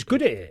 and he's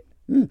good at it.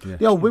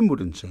 The old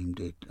Wimbledon team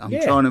did. I'm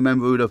trying to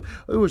remember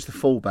who was the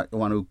fullback, the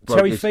one who broke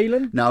Terry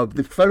Phelan? No,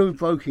 the fellow who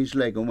broke his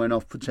leg and went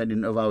off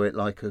pretending to row it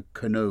like a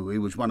canoe. He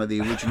was one of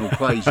the original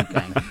crazy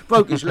gang.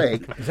 Broke his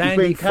leg. He's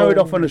being carried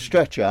off on a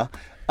stretcher.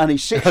 And he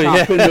sits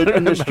up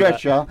in the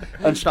stretcher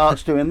and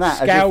starts doing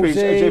that as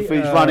if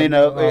he's running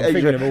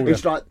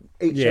it's like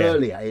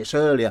it's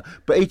earlier.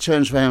 But he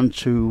turns round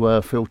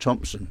to Phil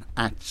Thompson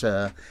at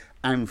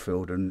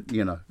Anfield and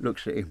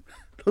looks at him,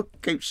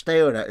 keeps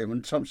staring at him,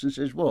 and Thompson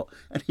says, "What?"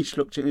 And he's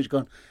looked at him, he's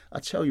gone, "I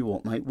tell you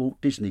what, mate, Walt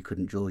Disney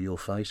couldn't draw your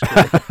face."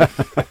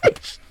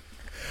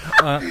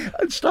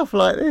 And stuff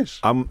like this.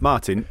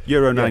 Martin,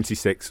 Euro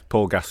 96,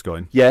 Paul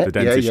Gascoigne, the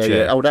dentist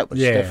chair. Oh, that was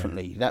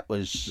definitely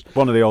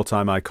one of the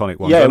all-time iconic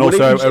ones. Yeah, and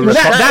also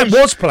that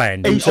was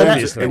planned,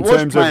 obviously. In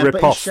terms of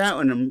riposte. But he's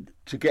shouting them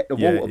to get the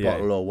water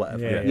bottle or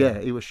whatever. Yeah,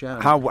 he was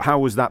shouting. How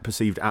was that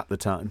perceived at the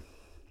time?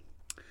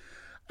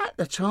 At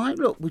the time,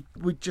 look,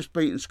 we'd just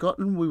beaten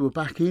Scotland. We were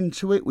back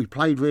into it. We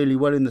played really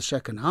well in the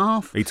second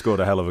half. He'd scored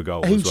a hell of a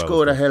goal. He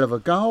scored a hell of a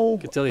goal.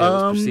 I could tell you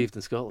how it was perceived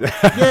in Scotland.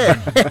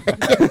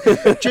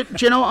 Do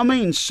you know what I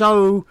mean?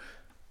 So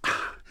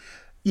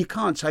you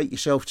can't take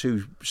yourself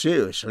too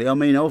seriously. I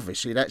mean,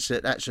 obviously, that's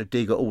a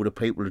dig at all the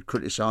people who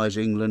criticise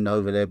England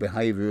over their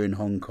behaviour in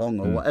Hong Kong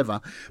or whatever.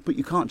 But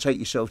you can't take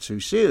yourself too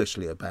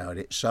seriously about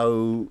it.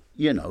 So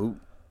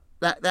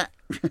that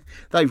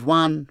they've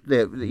won.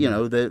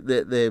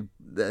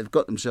 They've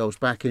got themselves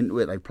back into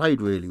it. They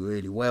played really,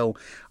 really well.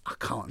 I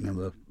can't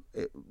remember.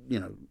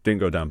 Didn't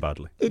go down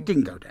badly. It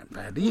didn't go down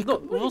badly. We've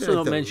also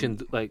not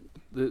mentioned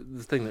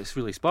the thing that's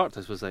really sparked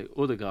us was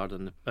Odegaard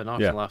and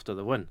Arsenal after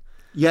the win.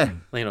 Yeah,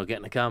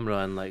 getting the camera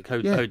and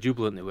how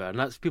jubilant they were, and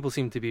that's people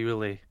seem to be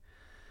really.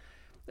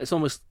 It's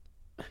almost,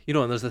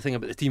 and there's the thing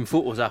about the team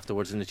photos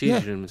afterwards in the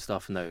changing room and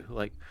stuff now.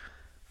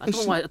 I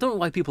don't know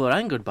why people are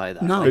angered by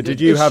that. No, but did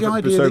you have the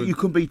idea that you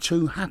can be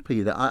too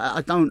happy? That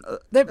I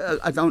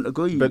don't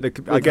agree. But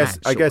I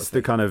guess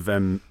the kind of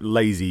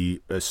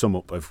lazy sum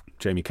up of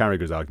Jamie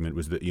Carragher's argument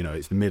was that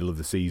it's the middle of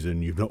the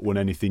season, you've not won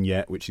anything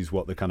yet, which is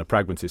what the kind of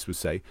pragmatists would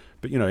say.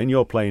 But in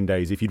your playing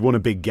days, if you'd won a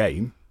big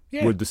game,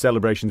 would the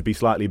celebrations be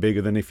slightly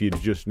bigger than if you'd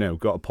just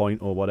got a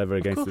point or whatever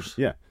against it?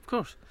 Yeah, of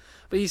course.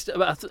 But a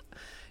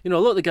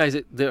lot of the guys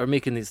that are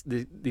making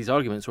these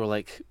arguments were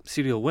like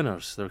serial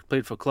winners. They're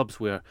played for clubs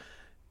where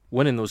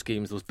winning those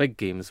games, those big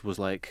games, was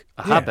like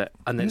a habit,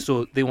 and then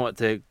so they want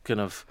to kind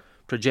of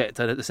project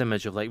this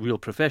image of like real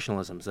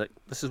professionalism. It's like,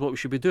 this is what we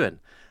should be doing.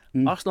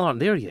 Arsenal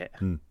aren't there yet.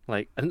 And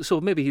so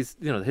maybe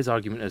his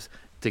argument is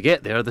to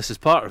get there. This is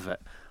part of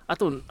it.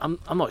 I'm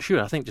not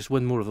sure. I think just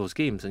win more of those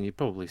games, and you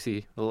probably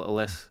see a little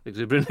less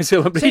exuberant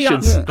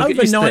celebrations. Over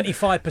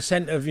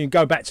 95% of you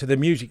go back to the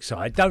music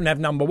side don't have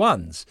number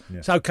ones. Yeah.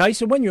 It's okay.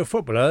 So when you're a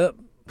footballer,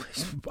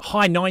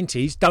 high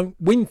 90s don't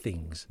win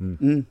things.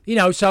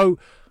 So.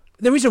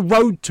 There is a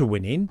road to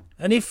winning,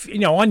 and if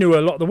I knew a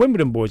lot of the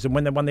Wimbledon boys, and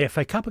when they won the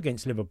FA Cup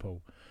against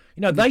Liverpool,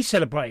 they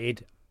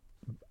celebrated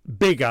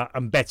bigger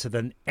and better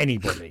than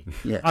anybody.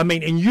 Yeah. I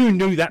mean, and you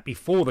knew that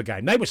before the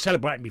game. They were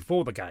celebrating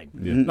before the game,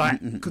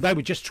 because they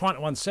were just trying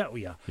to unsettle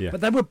you. Yeah.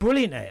 But they were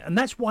brilliant at it, and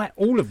that's why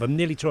all of them,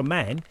 nearly to a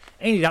man,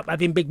 ended up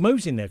having big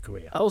moves in their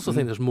career. I also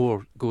think there's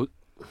more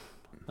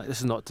like, this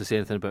is not to say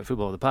anything about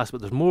football of the past,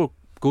 but there's more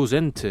goes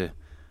into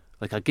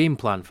like a game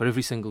plan for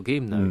every single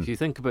game now. If you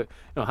think about,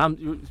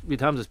 read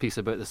Hamza's piece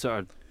about the sort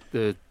of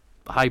the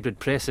hybrid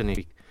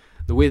pressing,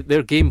 the way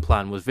their game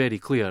plan was very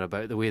clear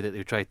about the way that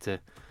they tried to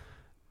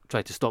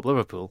stop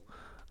Liverpool,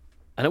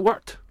 and it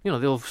worked.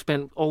 They'll have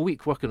spent all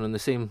week working on the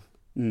same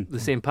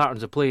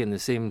patterns of play and the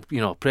same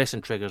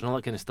pressing triggers and all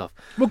that kind of stuff.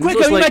 Well,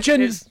 Gregor,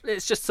 imagine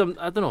it's just some,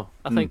 I don't know.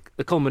 I think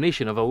the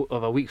culmination of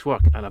a week's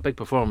work and a big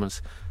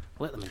performance.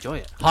 Let them enjoy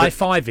it.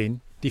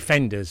 High-fiving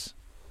defenders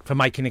for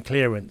making a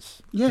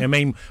clearance. Yeah. I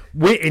mean,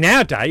 in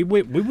our day,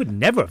 we would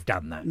never have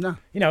done that. No.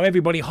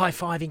 Everybody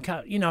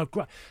high-fiving,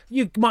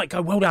 you might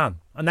go, well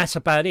done, and that's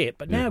about it.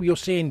 But now you're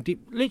seeing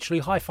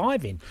literally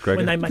high-fiving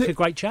when they make a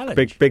great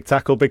challenge. Big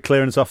tackle, big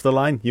clearance off the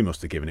line. You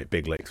must have given it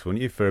big licks,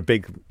 wouldn't you, for a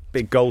big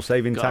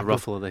goal-saving Got tackle? a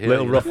ruffle of the hair.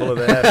 Little ruffle of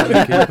the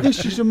hair. But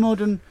this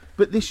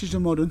is a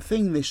modern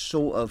thing. This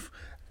sort of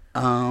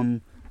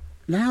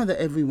now that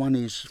everyone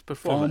is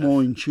far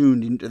more in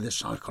tuned into the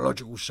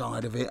psychological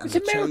side of it, and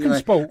It's American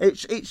sport.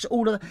 It's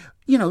all of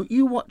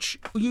you watch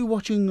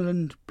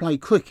England play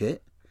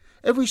cricket.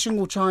 Every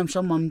single time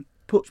someone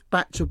puts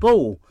bat to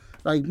ball,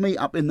 they meet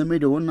up in the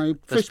middle and they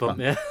fist bump.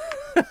 Yeah.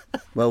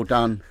 Well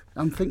done.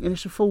 I'm thinking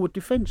it's a forward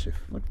defensive.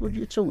 What are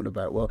you talking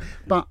about? Well,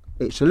 but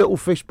it's a little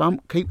fist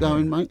bump. Keep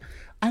going, mate.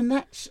 And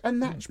that's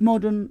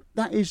modern.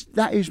 That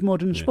is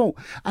modern sport.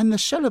 And the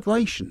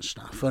celebration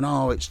stuff. And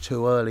it's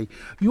too early.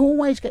 You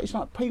always get, it's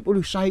like people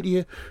who say to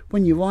you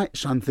when you write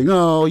something,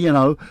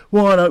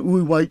 why don't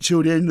we wait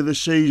till the end of the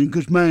season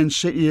because Man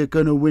City are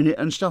going to win it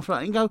and stuff like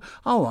that. And go,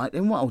 all right,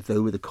 then what I'll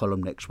do with the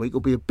column next week will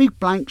be a big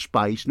blank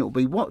space, and it'll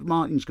be what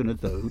Martin's going to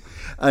do,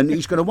 and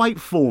he's going to wait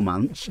 4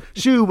 months,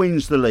 see who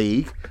wins the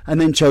league, and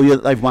then tell you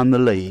that they've won the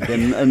league,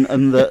 and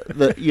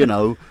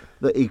that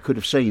that he could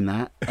have seen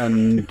that,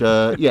 and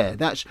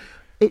that's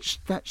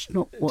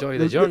not what Enjoy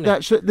the journey.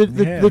 That's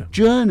the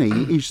journey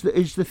is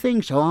the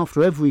thing. So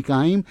after every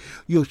game,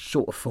 you're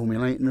sort of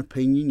formulating an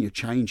opinion. You're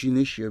changing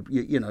this.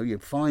 You're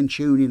fine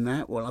tuning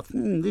that. Well, I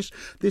think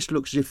this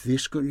looks as if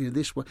this could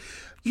this way.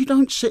 You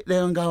don't sit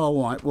there and go,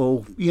 all right,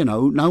 well,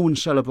 no one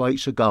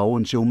celebrates a goal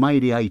until May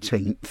the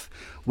 18th,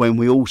 when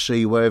we all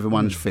see where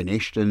everyone's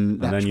finished, and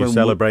then you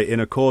celebrate in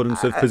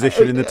accordance of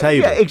position in the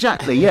table. Yeah,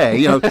 exactly. Yeah,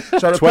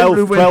 so 12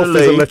 is a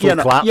little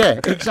clap. Yeah,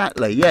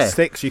 exactly. Yeah,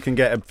 6 you can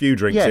get a few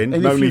drinks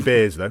in. Only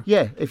beers though.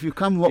 Yeah, if you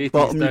come rock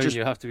bottom,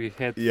 you have to be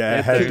head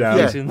down.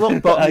 Yeah,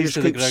 rock bottom, you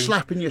just keep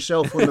slapping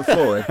yourself on the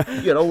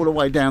forehead, all the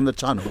way down the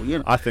tunnel.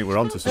 I think we're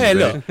onto something.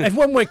 Yeah, look, if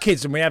when we're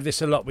kids, and we have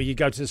this a lot, where you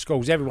go to the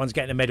schools, everyone's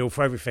getting a medal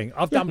for everything.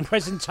 I've done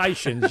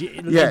presentations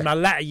in my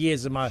latter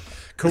years of my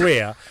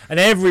career, and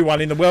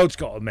everyone in the world's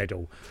got a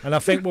medal. And I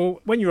think, well,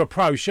 when you're a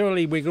pro,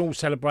 surely we can all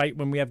celebrate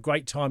when we have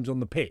great times on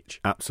the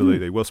pitch.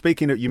 Absolutely. Well,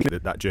 speaking of, you mean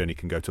that journey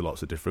can go to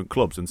lots of different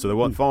clubs, and so the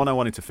one I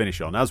wanted to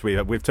finish on, as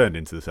we've turned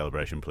into the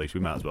celebration police, we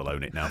might as well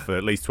own it now for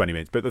at least 20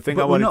 minutes. But the thing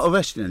we're not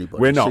arresting anybody.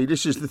 We're not. See,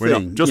 this is the we're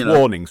thing. Not. Just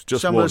warnings.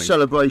 Some of the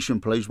celebration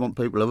police want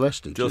people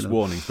arrested. Just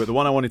warnings. But the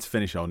one I wanted to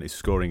finish on is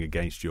scoring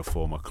against your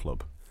former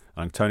club.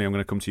 And Tony, I'm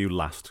going to come to you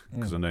last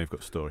because I know you've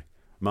got a story.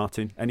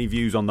 Martin, any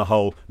views on the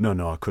whole?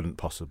 No, I couldn't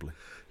possibly.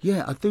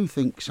 Yeah, I do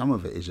think some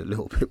of it is a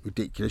little bit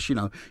ridiculous.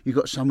 You've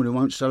got someone who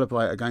won't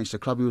celebrate against a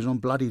club he was on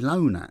bloody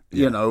loan at,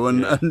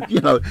 and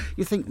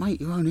you think, mate,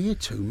 you're only here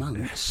 2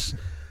 months.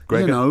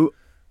 Gregor,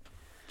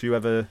 do you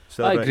ever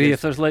celebrate? I agree.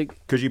 If there's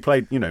because you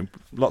played,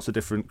 lots of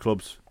different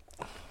clubs.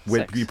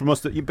 Six.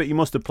 You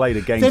must have played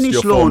against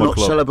Dennis your Law former not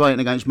club. celebrating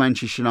against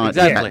Manchester United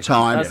Exactly. at that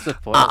time. That's the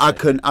point.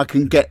 I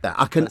can get that.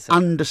 I can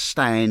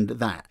understand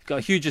that. Got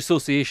a huge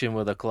association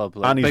with a club,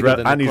 And he's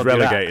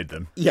relegated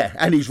them. Yeah,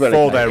 and he's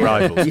relegated for their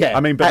rivals. Yeah, I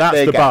mean, but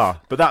that's the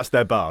bar. But that's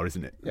their bar,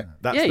 isn't it? Yeah.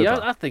 That's the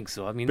bar. I think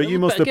so. I mean, but you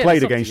must have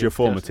played against your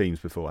former teams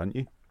before, hadn't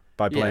you?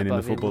 By playing in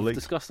the Football we've League.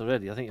 discussed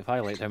already. I think if I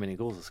highlight how many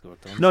goals I scored.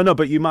 No,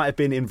 but you might have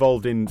been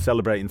involved in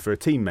celebrating for a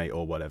teammate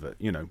or whatever.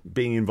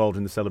 Being involved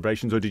in the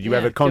celebrations, or did you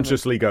ever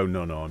consciously go,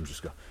 no, I'm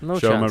just going to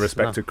show my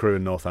respect to crew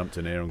in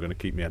Northampton here. I'm going to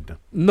keep my head down.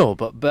 No,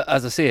 but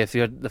as I say, if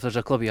there's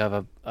a club you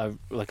have a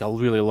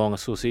really long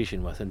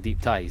association with and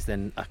deep ties,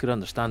 then I could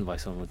understand why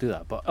someone would do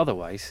that. But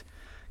otherwise,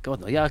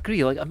 God no. Yeah, I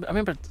agree. Like I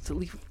remember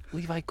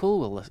Levi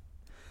Colwill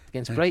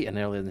against Brighton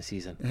earlier in the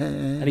season,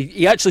 and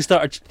he actually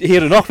started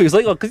hearing off. He was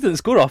like, "Oh, because he didn't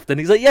score often."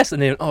 He's like, "Yes,"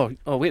 and then, "Oh,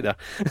 wait there,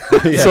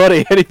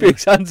 sorry." And he put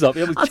his hands up.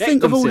 I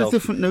think of all the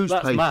different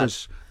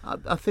newspapers.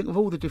 I think of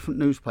all the different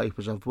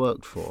newspapers I've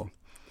worked for.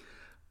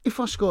 If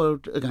I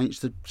scored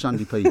against the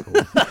Sunday People,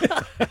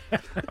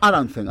 I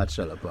don't think I'd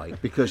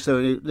celebrate because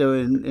they're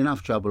in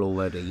enough trouble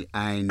already,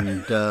 and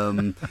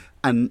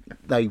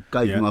they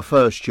gave me my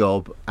first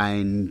job,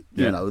 and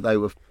they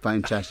were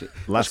fantastic.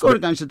 I scored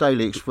against the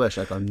Daily Express,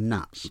 I'd go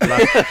nuts.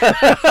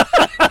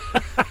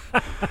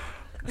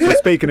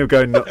 speaking of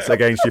going nuts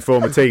against your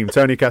former team,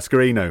 Tony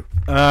Cascarino,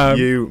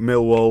 you,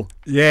 Millwall.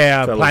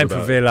 Yeah, Tell us playing for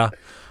about it. Villa.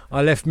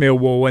 I left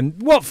Millwall,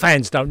 and what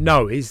fans don't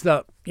know is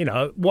that, you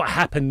know, what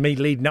happened me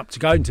leading up to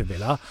going to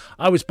Villa,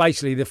 I was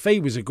basically, the fee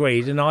was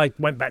agreed, and I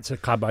went back to the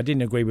club. I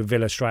didn't agree with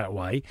Villa straight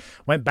away.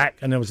 Went back,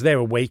 and I was there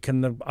a week,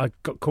 and I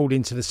got called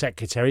into the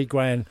secretary,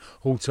 Graham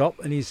Halltop,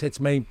 and he said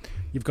to me,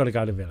 "You've got to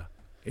go to Villa.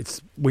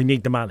 We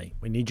need the money.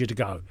 We need you to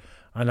go."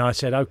 And I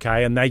said,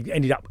 okay, and they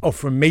ended up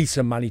offering me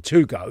some money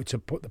to go to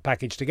put the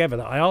package together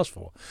that I asked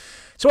for.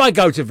 So I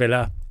go to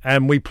Villa,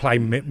 and we play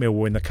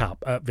Millwall in the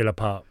Cup at Villa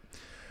Park.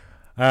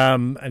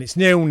 And it's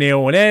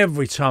 0-0, and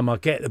every time I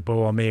get the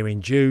ball, I'm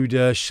hearing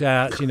Judah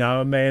shouts, you know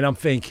what I mean? I'm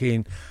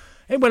thinking,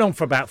 it went on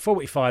for about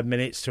 45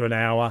 minutes to an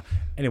hour.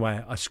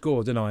 Anyway, I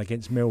scored, didn't I,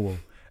 against Millwall.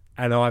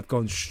 And I've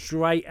gone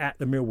straight at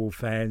the Millwall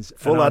fans.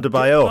 Full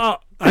Adebayo.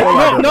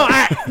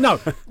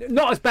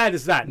 Not as bad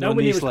as that.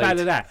 Nowhere near as bad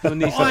as that. No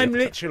knee slide. I'm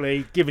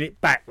literally giving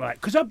it back,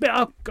 like,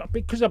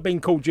 because I've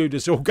been called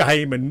Judas all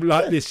game, and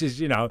like this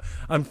is, you know,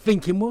 I'm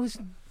thinking, well,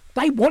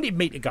 they wanted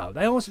me to go.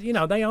 They also, you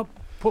know, they are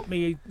put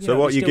me. So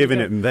what are you giving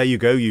it? And there you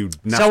go, you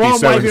nasty so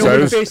I'm waving all the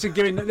so-and-sos. fists and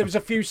giving. There was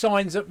a few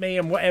signs at me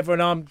and whatever,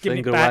 and I'm giving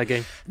Finger it back.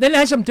 wagging. Then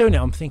as I'm doing it,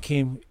 I'm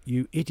thinking,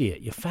 you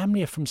idiot! Your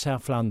family are from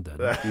South London,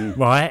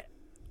 right?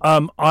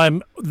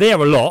 I'm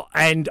there a lot,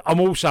 and I'm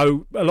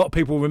also, a lot of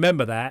people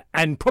remember that,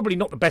 and probably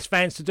not the best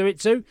fans to do it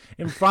to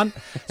in front.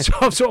 So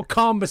I've sort of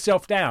calmed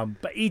myself down.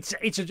 But it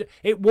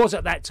was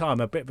at that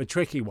time a bit of a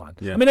tricky one.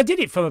 Yeah. I mean, I did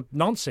it for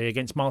Nancy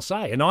against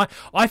Marseille, and I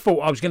thought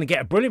I was going to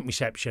get a brilliant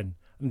reception,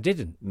 and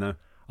didn't. No.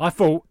 I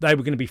thought they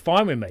were going to be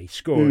fine with me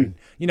scoring.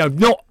 You know,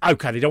 not,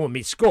 okay, they don't want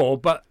me to score,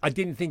 but I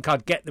didn't think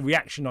I'd get the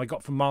reaction I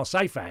got from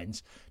Marseille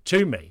fans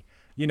to me.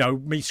 You know,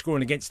 me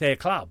scoring against their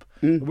club,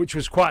 which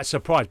was quite a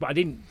surprise. But I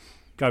didn't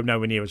go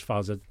nowhere near as far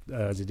as I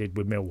did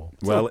with Millwall.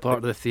 Well, Part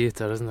of the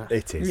theatre, isn't it?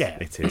 it is. Yeah.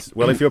 It is.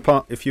 Well, if you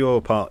want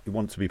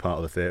to be part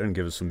of the theatre and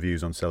give us some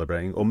views on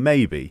celebrating, or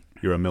maybe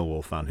you're a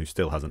Millwall fan who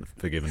still hasn't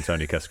forgiven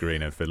Tony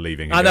Cascarino for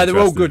leaving. I know, they're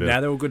all against good Aston now.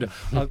 Villa. They're all good.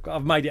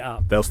 I've made it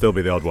up. There'll still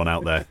be the odd one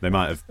out there. You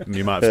might have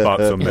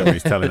sparked some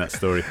memories telling that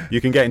story.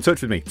 You can get in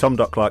touch with me,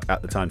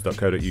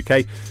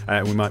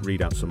 tom.clark@thetimes.co.uk. We might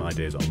read out some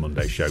ideas on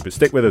Monday's show. But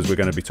stick with us, we're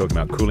going to be talking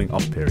about cooling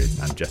off periods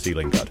and Jesse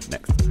Lingard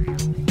next.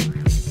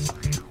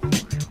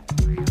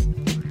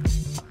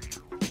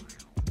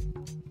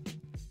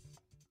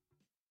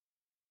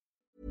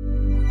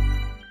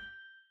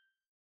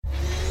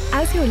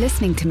 As you're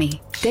listening to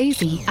me,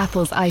 Daisy,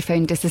 Apple's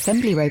iPhone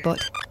disassembly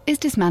robot, is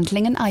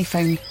dismantling an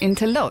iPhone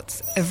into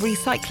lots of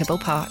recyclable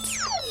parts.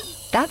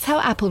 That's how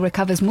Apple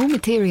recovers more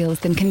materials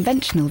than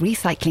conventional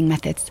recycling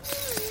methods.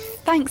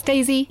 Thanks,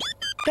 Daisy.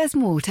 There's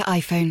more to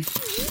iPhone.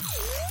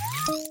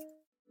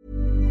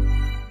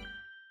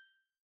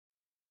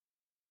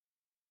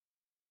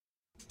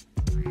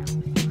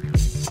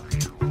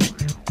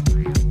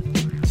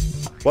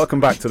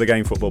 Welcome back to the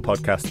Game Football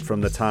Podcast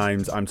from The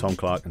Times. I'm Tom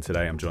Clark, and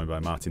today I'm joined by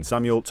Martin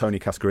Samuel, Tony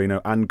Cascarino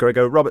and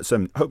Gregor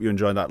Robertson. Hope you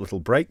enjoyed that little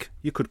break.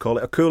 You could call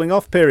it a cooling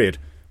off period,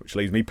 which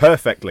leads me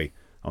perfectly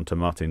onto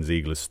Martin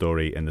Ziegler's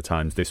story in The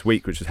Times this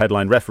week, which is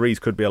headlined, "Referees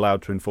could be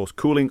allowed to enforce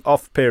cooling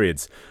off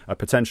periods. A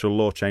potential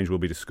law change will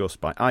be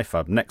discussed by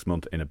IFAB next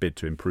month in a bid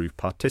to improve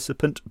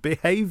participant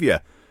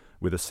behaviour,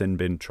 with a sin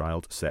bin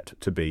trial set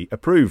to be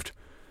approved."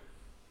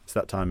 It's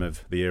that time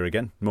of the year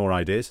again. More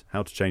ideas,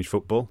 how to change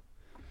football.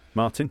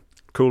 Martin?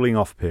 Cooling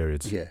off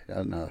periods. Yeah, I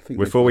don't know. I think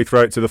Before we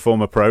throw it to the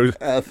former pros.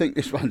 I think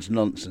this one's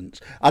nonsense.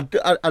 I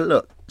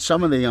look,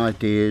 some of the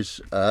ideas,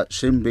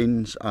 sin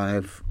bins, I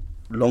have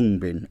long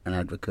been an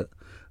advocate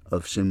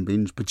of sin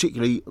bins,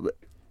 specifically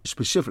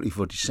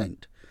for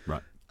dissent.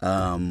 Right.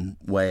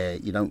 Where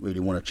you don't really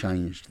want to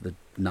change the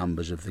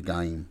numbers of the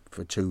game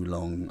for too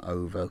long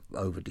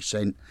over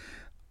dissent.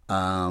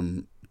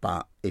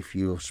 But if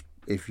you're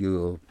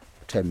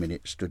 10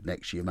 minutes stood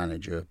next to your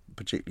manager,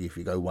 particularly if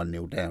you go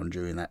 1-0 down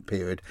during that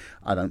period,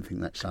 I don't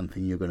think that's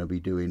something you're going to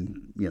be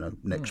doing,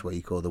 next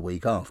week or the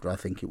week after. I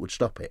think it would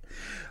stop it.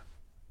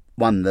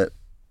 One that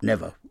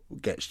never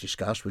gets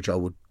discussed, which I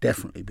would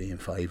definitely be in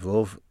favour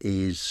of,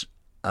 is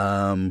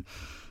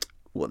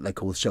what they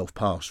call the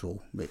self-pass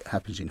rule. It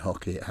happens in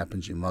hockey, it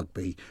happens in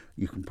rugby.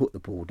 You can put the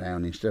ball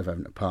down instead of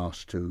having to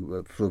pass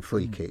to for a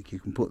free kick. You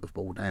can put the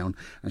ball down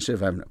instead of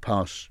having to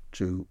pass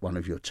to one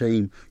of your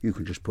team. You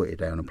can just put it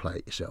down and play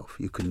it yourself.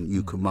 You can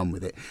run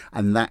with it,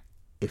 and that,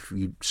 if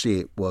you see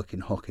it work in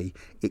hockey,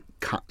 it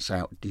cuts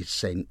out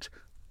dissent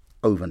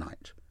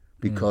overnight,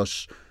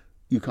 because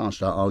you can't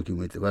start arguing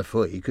with the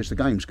referee because the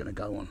game's going to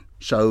go on.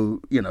 So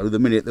the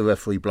minute the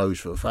referee blows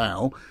for a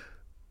foul,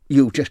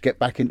 you'll just get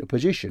back into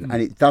position.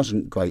 And it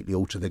doesn't greatly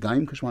alter the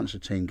game, because once a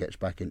team gets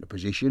back into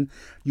position,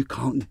 you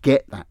can't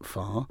get that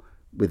far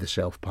with a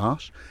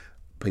self-pass.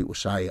 People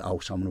say,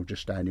 someone will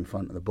just stand in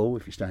front of the ball.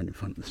 If you stand in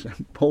front of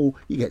the ball,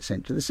 you get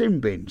sent to the sin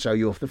bin, so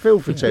you're off the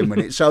field for 10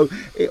 minutes. So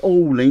it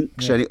all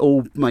links, and it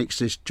all makes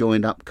this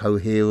joined-up,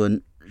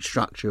 coherent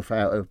structure for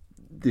how to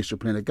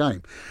discipline a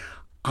game.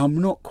 I'm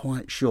not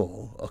quite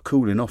sure a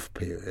cooling-off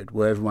period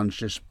where everyone's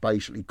just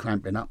basically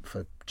cramping up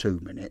for 2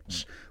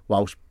 minutes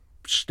whilst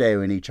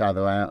staring each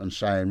other out and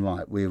saying,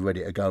 right, we're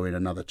ready to go in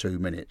another 2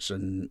 minutes.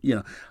 And,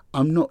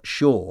 I'm not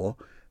sure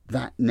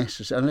that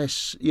necessary,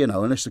 unless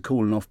the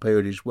cooling off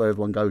period is where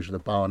everyone goes to the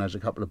bar and has a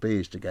couple of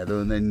beers together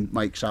and then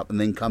makes up and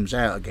then comes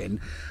out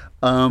again.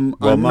 I'm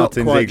not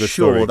quite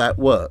sure that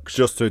works.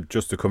 Just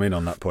to come in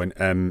on that point,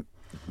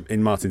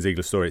 in Martin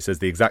Ziegler's story, it says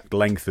the exact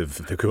length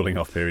of the cooling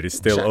off period is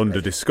still under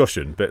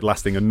discussion, but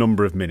lasting a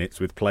number of minutes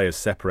with players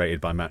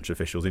separated by match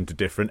officials into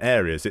different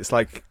areas. It's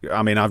like,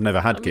 I've never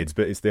had kids,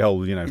 but it's the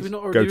whole,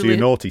 go to your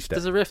naughty step.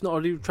 Does the ref not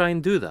already try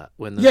and do that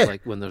when there's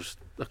when there's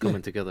a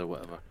coming together or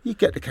whatever? You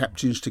get the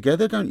captains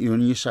together, don't you?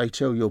 And you say,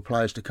 tell your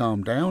players to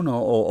calm down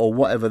or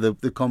whatever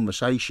the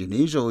conversation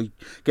is, or he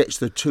gets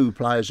the two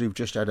players who've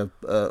just had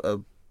a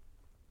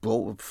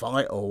brawl,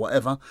 fight or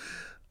whatever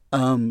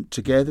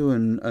together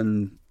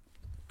and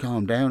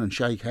calm down and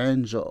shake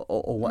hands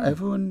or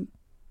whatever, and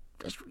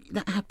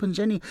that happens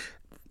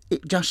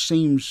it just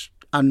seems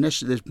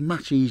unnecessary. There's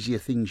much easier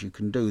things you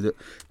can do that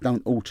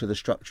don't alter the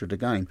structure of the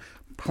game.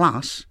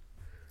 Plus,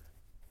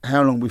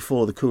 how long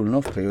before the cooling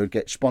off period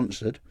gets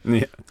sponsored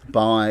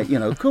by,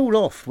 cool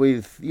off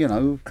with,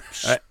 air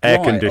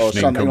conditioning or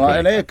something company. like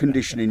an air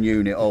conditioning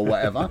unit or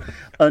whatever.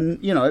 And,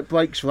 it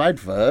breaks for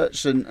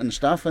adverts and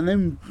stuff. And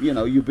then,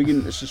 you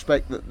begin to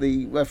suspect that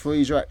the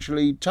referees are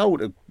actually told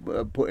to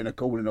put in a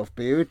cooling off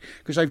period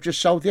because they've just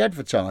sold the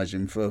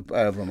advertising for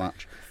however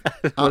much.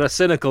 We're a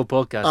cynical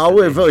podcast. Oh,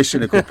 we're a very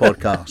cynical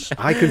podcast.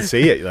 I can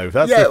see it, though.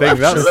 That's the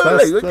thing.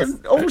 Absolutely. We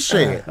can all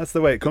see it. That's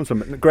the way it comes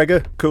from.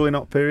 Gregor, cooling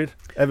off period?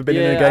 Ever been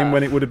in a game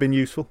when it would have been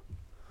useful?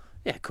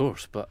 Yeah, of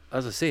course. But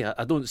as I say,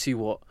 I don't see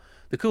what...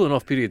 The cooling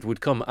off period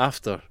would come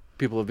after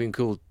people have been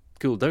cooled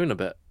down a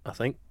bit, I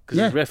think.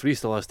 Because the referee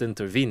still has to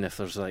intervene if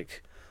there's a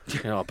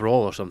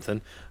brawl or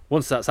something.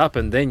 Once that's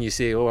happened, then you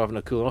say, we're having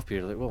a cooling off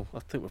period. Like, well, I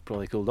think we've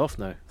probably cooled off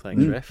now.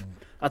 Thanks, ref.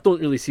 I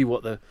don't really see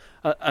what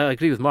I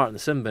agree with Martin. The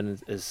sin bin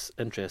is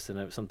interesting.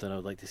 It's something I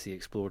would like to see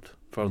explored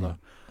further.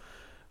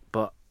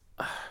 But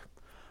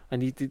I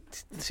need to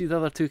see the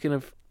other two kind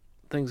of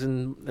things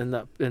in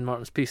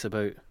Martin's piece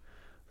about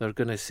they're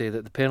going to say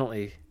that a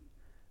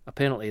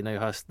penalty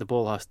now the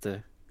ball has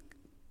to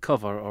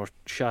cover or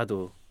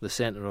shadow the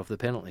centre of the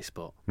penalty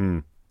spot.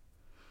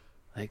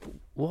 Like,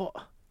 what?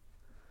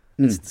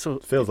 So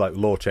it feels like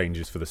law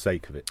changes for the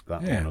sake of it.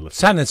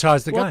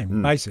 Sanitise the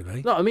game,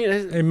 basically. No, I mean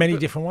in many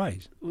different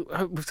ways.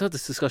 We've had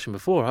this discussion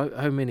before.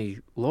 How many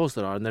laws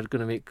there are, and they're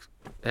going to make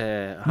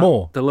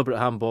more deliberate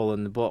handball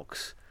in the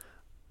box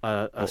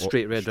a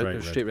straight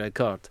red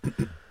card.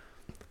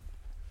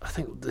 I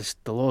think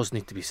the laws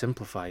need to be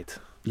simplified.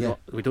 Yeah,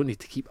 we don't need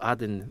to keep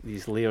adding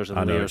these layers and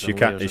I know, layers.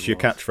 It's your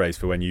catchphrase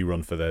for when you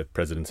run for the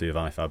presidency of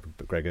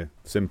IFAB, Gregor.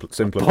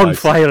 Simplify.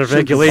 Bonfire of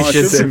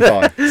regulations.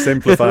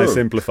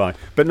 Simplify.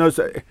 But no,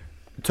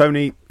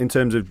 Tony, in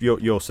terms of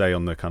your say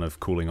on the kind of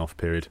cooling off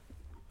period,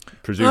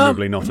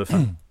 presumably not a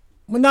fan.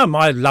 Well, no,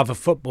 my love of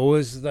football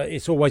is that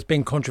it's always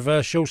been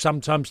controversial,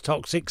 sometimes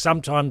toxic,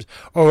 sometimes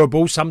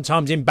horrible,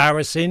 sometimes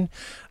embarrassing.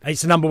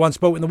 It's the number one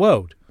sport in the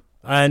world.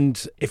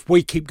 And if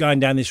we keep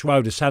going down this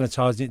road of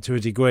sanitising it to a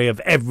degree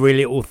of every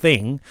little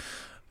thing,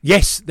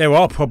 yes, there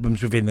are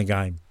problems within the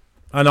game.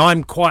 And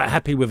I'm quite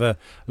happy with a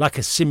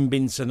sin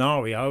bin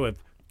scenario of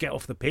get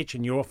off the pitch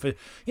and you're off.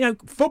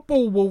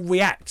 Football will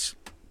react.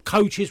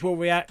 Coaches will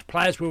react.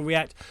 Players will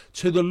react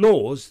to the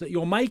laws that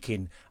you're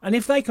making. And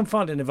if they can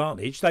find an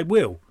advantage, they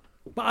will.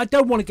 But I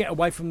don't want to get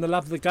away from the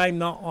love of the game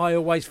that I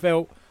always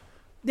felt.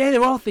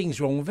 There are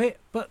things wrong with it,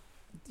 but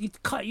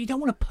you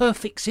don't want a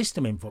perfect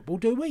system in football,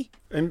 do we?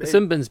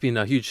 Sin bin's been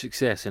a huge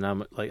success in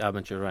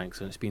amateur ranks,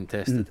 and it's been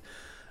tested.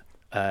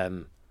 How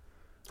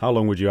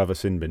long would you have a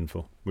sin bin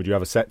for? Would you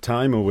have a set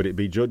time, or would it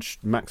be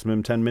judged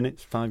maximum 10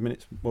 minutes, 5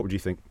 minutes? What would you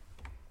think?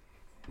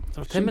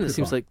 10 minutes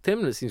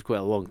seems quite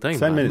a long time.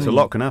 10 minutes, a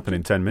lot can happen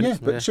in 10 minutes.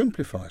 Yeah, but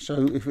simplify.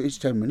 So if it's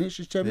 10 minutes,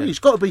 it's 10 minutes. It's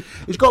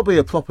got to be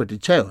a proper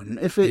deterrent.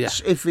 If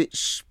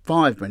it's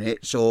 5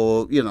 minutes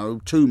or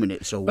 2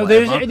 minutes or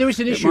whatever. Well, there is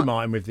an issue,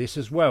 Martin, with this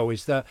as well.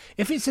 Is that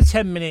if it's a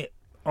 10-minute,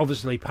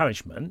 obviously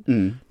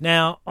punishment,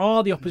 now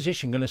are the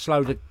opposition going to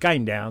slow the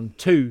game down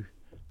to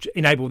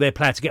enable their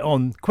player to get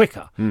on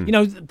quicker?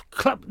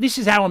 This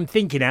is how I'm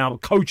thinking. Our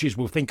coaches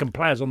will think, and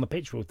players on the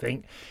pitch will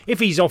think. If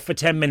he's off for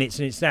 10 minutes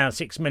and it's now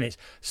 6 minutes,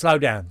 slow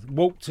down,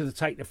 walk to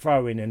take the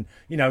throw in, and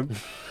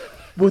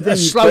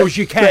as slow as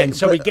you can,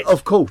 so he gets.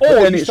 Of course,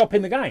 or you stop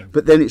in the game.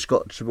 But then it's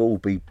got to all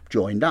be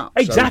joined up.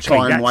 Exactly.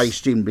 So time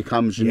wasting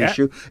becomes an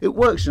issue. It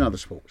works in other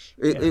sports.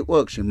 It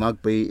works in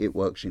rugby. It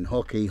works in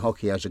hockey.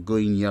 Hockey has a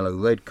green, yellow,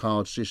 red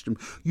card system.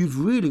 You've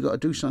really got to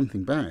do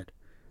something bad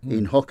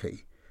in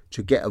hockey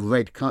to get a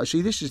red card.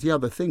 See, this is the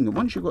other thing. That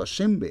once you've got a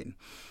sin bin,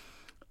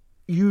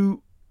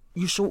 you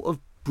sort of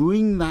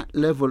bring that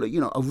level.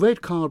 A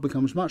red card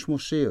becomes much more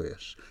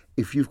serious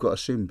if you've got a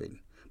sin bin,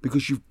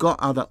 because you've got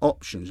other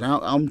options. Now,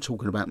 I'm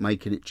talking about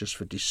making it just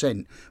for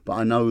dissent, but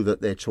I know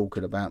that they're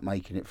talking about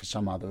making it for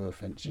some other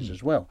offences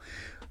as well.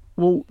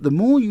 Well, the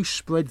more you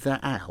spread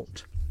that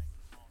out,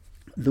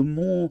 the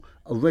more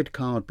a red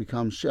card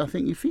becomes. I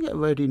think if you get a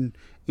red in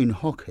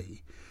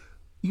hockey,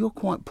 you're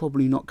quite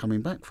probably not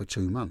coming back for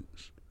 2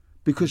 months,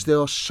 because there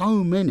are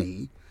so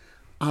many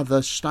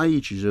other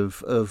stages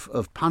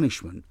of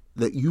punishment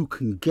that you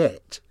can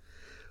get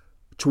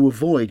to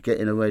avoid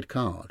getting a red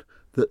card,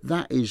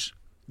 that is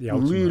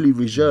really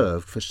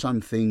reserved for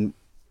something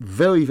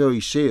very,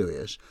 very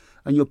serious,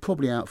 and you're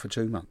probably out for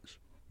 2 months.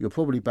 You're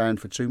probably banned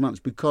for 2 months,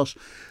 because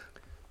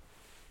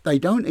they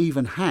don't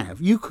even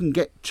have... You can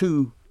get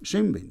 2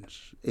 sin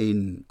bins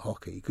in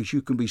hockey, because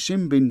you can be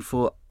sin binned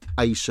for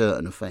a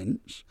certain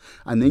offence,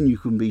 and then you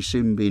can be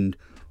sin binned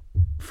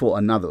for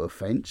another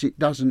offence. It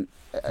doesn't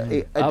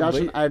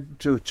add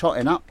to a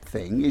totting up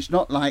thing. It's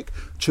not like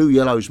 2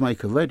 yellows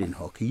make a red in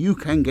hockey. You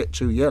can get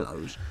 2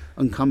 yellows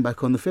and come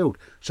back on the field.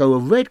 So a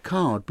red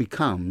card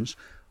becomes,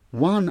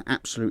 1,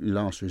 absolutely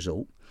last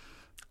resort,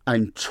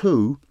 and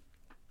 2,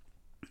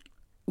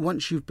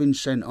 once you've been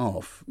sent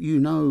off,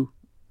 you've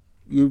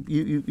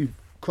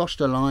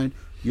crossed a line.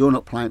 You're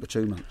not playing for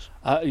 2 months.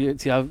 I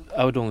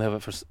would only have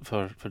it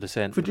for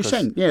dissent. For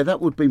dissent, yeah,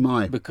 that would be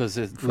my... Because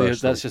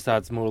that just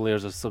adds more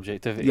layers of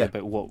subjectivity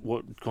about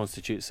what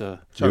constitutes a...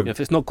 So,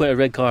 if it's not quite a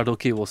red card,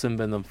 okay, we'll sin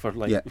bin them for,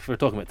 if we're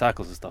talking about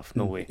tackles and stuff,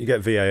 no way. You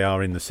get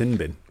VAR in the sin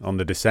bin on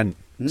the dissent.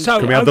 So,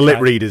 can we have the lip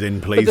readers in,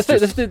 please?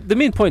 But the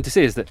main point to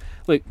say is that,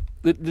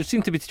 they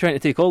seem to be trying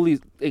to take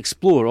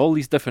explore all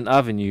these different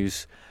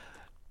avenues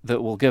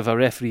that will give a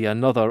referee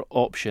another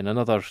option,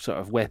 another sort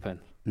of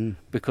weapon.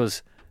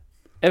 Because...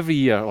 every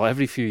year or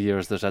every few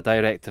years, there's a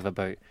directive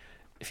about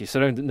if you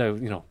surround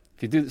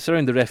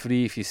surround the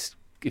referee,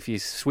 if you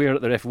swear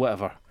at the ref,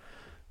 whatever,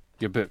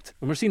 you're booked.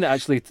 And we're seeing it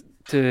actually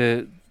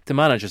to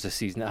managers this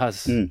season. It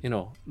has,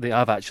 they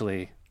have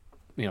actually,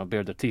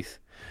 bared their teeth,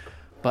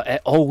 but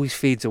it always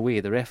fades away.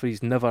 The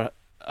referees never,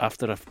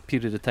 after a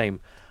period of time,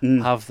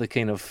 have the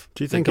kind of...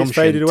 Do you think it's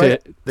faded away?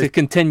 To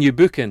continue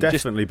booking.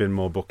 Definitely been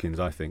more bookings,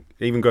 I think.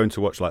 Even going to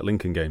watch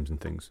Lincoln games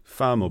and things,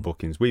 far more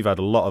bookings. We've had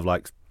a lot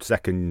of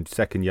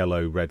second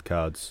yellow, red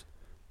cards.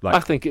 I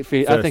think it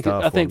faded.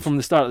 I think from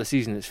the start of the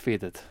season it's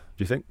faded. Do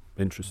you think?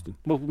 Interesting.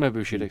 Well, maybe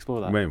we should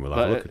explore that. Maybe we'll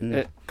have a look at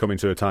it. Coming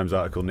to a Times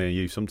article near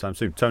you sometime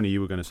soon. Tony, you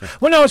were going to say?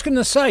 Well, no, I was going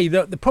to say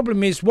that the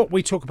problem is what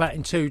we talk about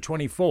in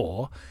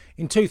 224,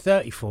 in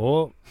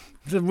 234,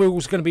 the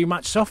rule's going to be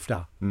much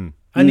softer.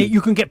 And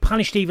you can get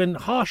punished even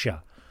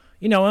harsher.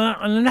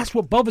 And that's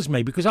what bothers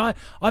me, because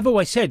I've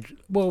always said,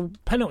 well,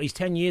 penalties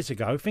 10 years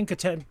ago, think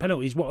of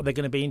penalties, what are they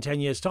going to be in 10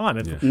 years' time?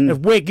 If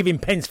we're giving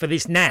pence for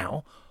this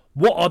now,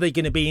 what are they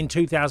going to be in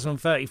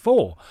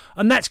 2034?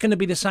 And that's going to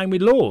be the same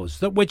with laws,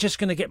 that we're just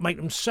going to make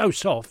them so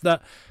soft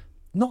that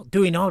not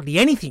doing hardly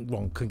anything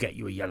wrong can get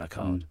you a yellow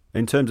card.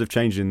 In terms of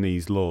changing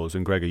these laws,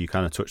 and Gregor, you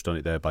kind of touched on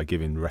it there by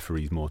giving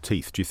referees more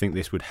teeth, do you think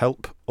this would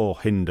help or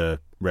hinder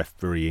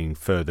refereeing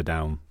further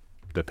down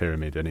the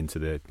pyramid and into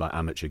the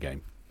amateur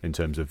game, in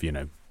terms of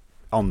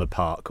on the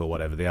park or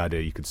whatever, the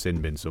idea you could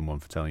sin bin someone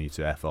for telling you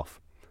to F off?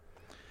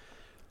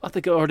 I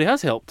think it already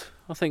has helped.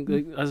 I think,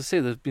 as I say,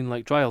 there's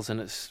been trials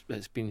and it's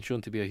been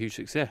shown to be a huge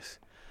success.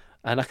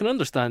 And I can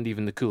understand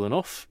even the cooling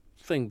off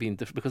thing being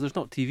different, because there's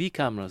not TV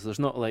cameras, there's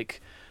not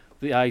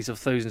the eyes of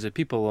thousands of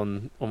people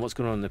on what's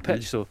going on the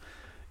pitch. So,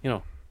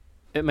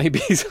 it might be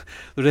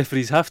the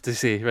referees have to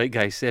say, right,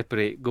 guys,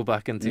 separate, go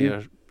back into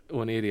your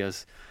own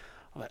areas.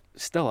 But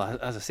still,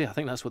 as I say, I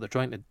think that's what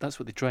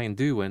they try and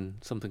do when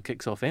something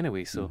kicks off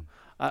anyway. So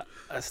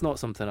it's not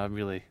something I'm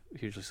really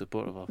hugely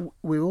supportive of.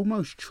 We're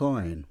almost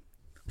trying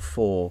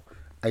for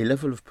a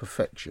level of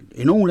perfection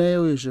in all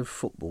areas of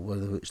football,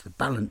 whether it's the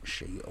balance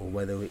sheet or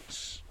whether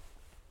it's,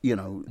 you're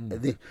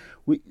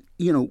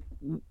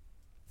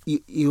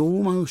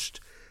almost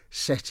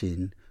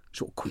setting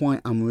sort of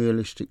quite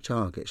unrealistic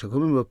targets. I can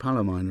remember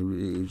Palomine,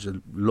 who was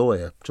a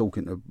lawyer,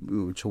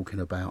 we were talking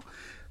about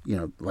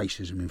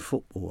racism in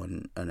football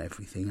and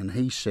everything, and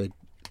he said,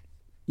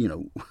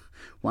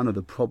 one of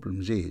the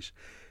problems is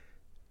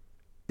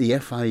the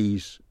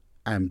FA's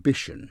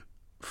ambition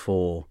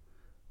for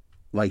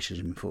racism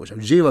in football. So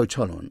zero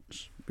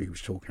tolerance, he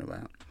was talking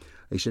about.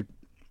 He said,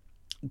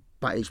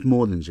 but it's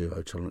more than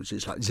zero tolerance.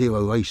 It's like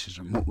zero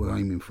racism. What we're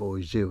aiming for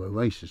is zero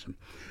racism.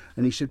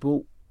 And he said,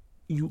 well,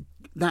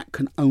 that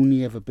can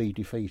only ever be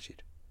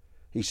defeated.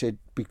 He said,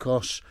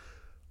 because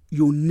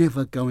you're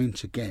never going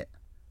to get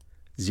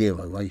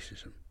zero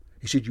racism.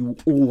 He said you will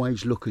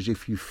always look as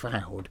if you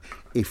failed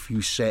if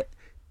you set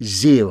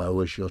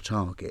 0 as your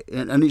target.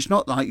 And it's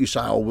not like you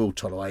say, we'll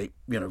tolerate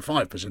 5%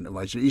 of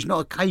racism. It's not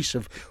a case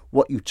of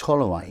what you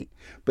tolerate.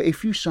 But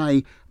if you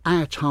say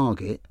our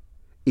target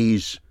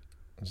is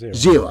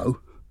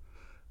zero,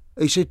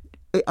 he said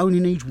it only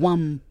needs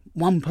one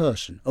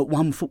person at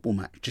one football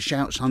match to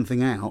shout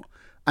something out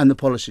and the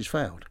policy's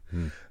failed.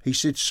 He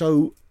said,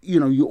 so,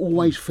 you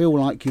always feel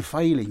like you're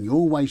failing. You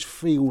always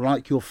feel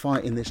like you're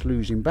fighting this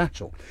losing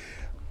battle.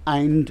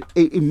 And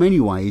in many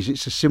ways,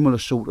 it's a similar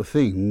sort of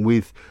thing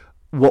with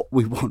what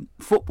we want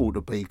football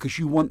to be, because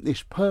you want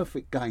this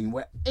perfect game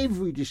where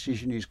every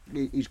decision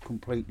is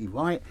completely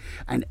right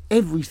and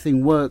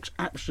everything works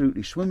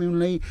absolutely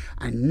swimmingly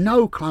and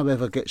no club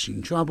ever gets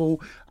in trouble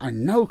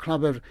and no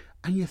club ever...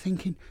 And you're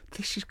thinking,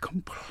 this is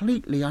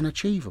completely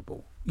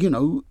unachievable.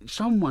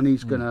 someone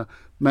is going to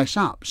mess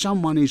up.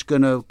 Someone is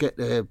going to get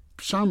their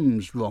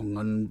sums wrong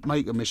and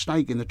make a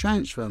mistake in the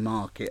transfer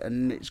market,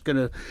 and it's going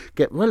to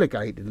get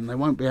relegated, and they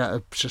won't be able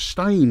to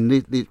sustain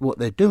what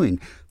they're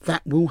doing.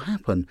 That will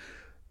happen.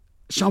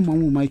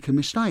 Someone will make a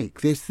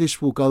mistake.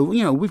 This will go.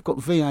 We've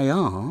got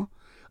VAR,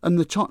 and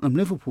the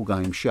Tottenham-Liverpool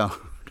game showed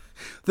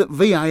that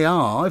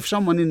VAR, if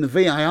someone in the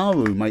VAR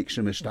room makes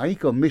a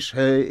mistake or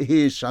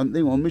mishears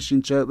something or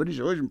misinterprets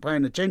or isn't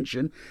paying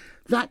attention,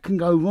 that can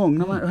go wrong.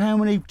 No matter how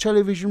many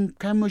television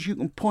cameras you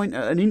can point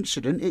at an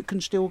incident, it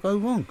can still go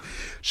wrong.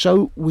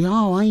 So we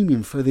are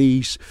aiming for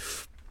these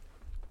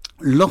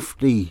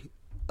lofty,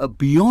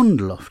 beyond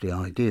lofty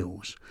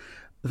ideals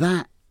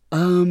that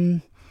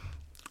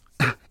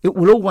it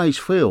will always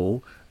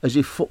feel as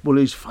if football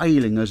is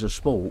failing as a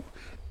sport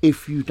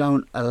if you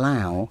don't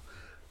allow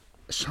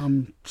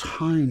some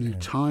tiny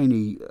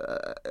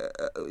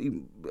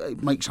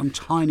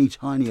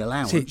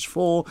allowance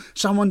for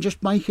someone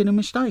just making a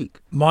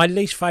mistake. My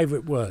least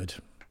favourite word,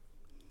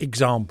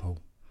 example,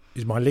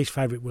 is my least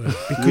favourite word,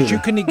 because you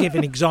can give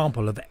an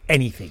example of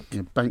anything.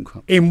 Yeah,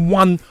 bankrupt. In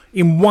one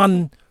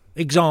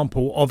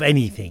example of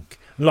anything,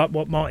 like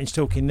what Martin's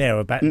talking there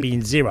about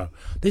being zero.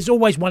 There's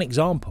always one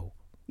example.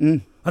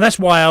 And that's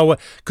why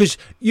because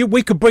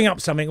we could bring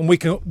up something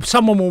and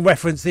someone will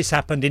reference this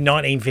happened in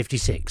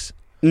 1956.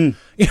 But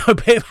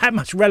how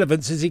much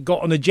relevance has it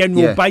got on a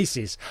general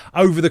basis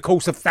over the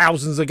course of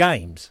thousands of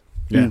games?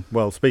 Yeah.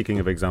 Well, speaking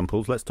of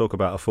examples, let's talk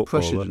about a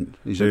footballer. Precedent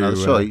is another.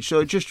 Sorry,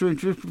 so just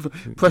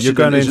precedent you're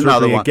going to is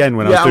another one. again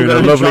when I was doing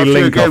a lovely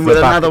link off with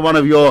the back. another one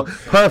of your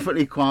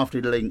perfectly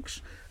crafted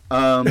links. We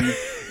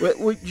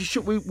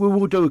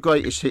will do a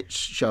greatest hits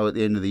show at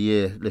the end of the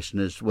year,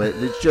 listeners, where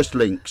it's just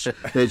links.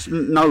 There's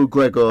no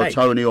Greg or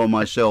Tony or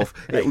myself.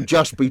 It will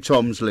just be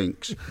Tom's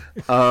links.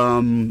 For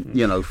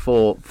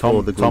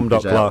the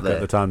groupies out there.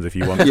 At the Times, if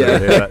you want to hear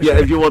that. Yeah,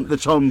 if you want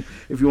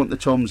the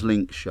Tom's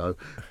links show.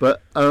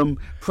 But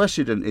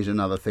precedent is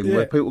another thing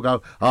where people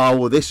go, oh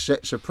well, this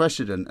sets a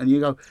precedent, and you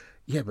go,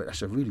 yeah, but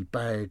that's a really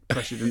bad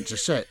precedent to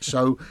set.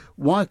 So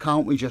why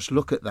can't we just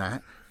look at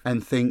that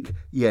and think,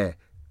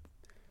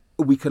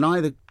 we can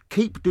either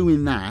keep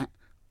doing that,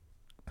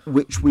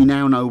 which we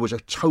now know was a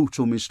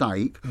total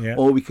mistake,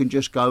 or we can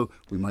just go,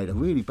 we made a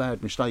really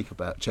bad mistake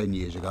about 10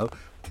 years ago.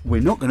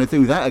 We're not going to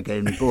do that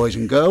again, boys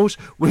and girls.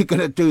 We're going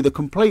to do the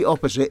complete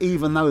opposite,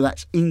 even though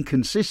that's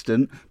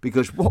inconsistent,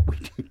 because what we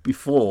did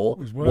before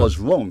was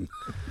wrong.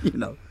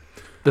 The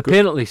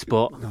penalty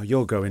spot. No,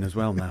 you're going as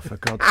well now, for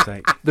God's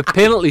sake. The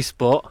penalty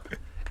spot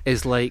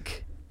is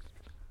like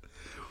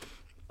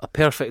a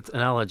perfect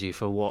analogy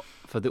for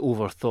the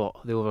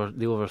overthought, the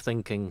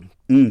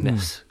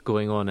overthinkingness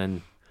going on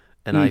in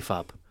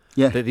IFAB.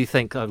 Yeah. That they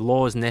think a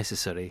law is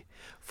necessary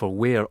for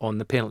where on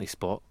the penalty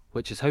spot,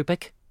 which is how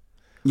big?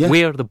 Yeah.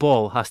 Where the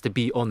ball has to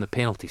be on the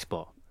penalty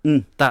spot.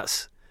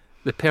 That's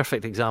the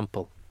perfect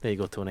example. There you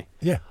go, Tony.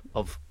 Yeah.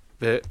 Of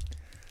the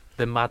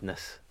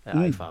madness at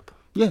IFAB.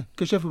 Yeah,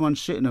 because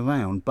everyone's sitting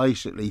around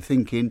basically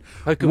thinking,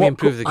 how can we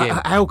improve the game?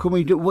 How can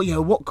we do?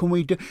 What can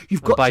we do?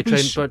 You've got by to be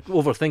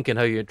overthinking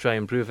how you try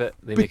and improve it.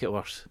 They make it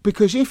worse.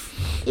 Because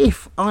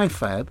if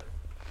IFAB,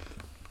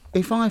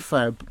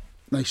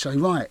 they say,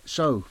 right,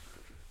 so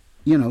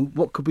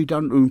what could be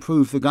done to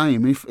improve the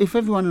game? If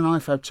everyone in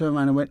IFAB turned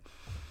around and went,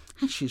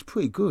 actually, it's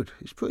pretty good.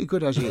 It's pretty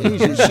good as it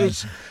is.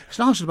 It's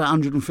lasted about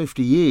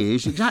 150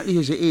 years, exactly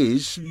as it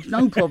is.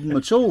 No problem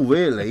at all,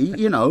 really.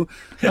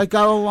 They go,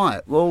 all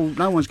right, well,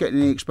 no one's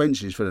getting any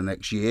expenses for the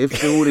next year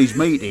for all these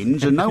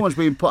meetings, and no one's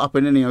being put up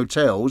in any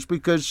hotels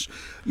because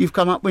you've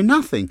come up with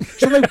nothing.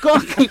 So they've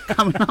got to keep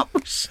coming up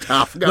with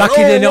stuff. Going,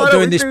 lucky they're not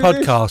doing this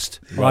podcast.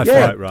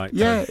 Right.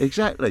 Yeah,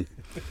 exactly.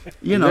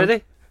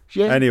 Ready?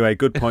 Yeah. Anyway,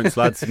 good points,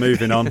 lads.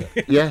 Moving on.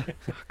 Yeah.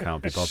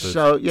 Can't be bothered.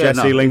 So,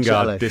 Jesse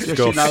Lingard, exactly.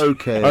 discuss. Who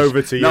cares?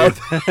 Over to you.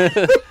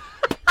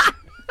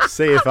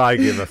 See if I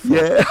give a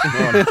fuck.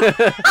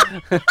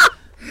 Yeah.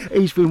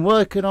 He's been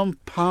working on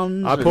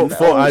puns.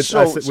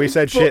 We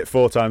said shit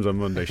 4 times on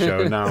Monday's show,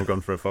 and now I've gone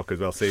for a fuck as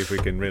well. See if we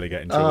can really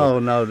get in trouble. Oh,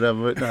 no,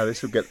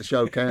 this will get the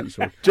show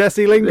cancelled.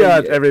 Jesse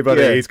Lingard,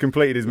 everybody. Yeah. He's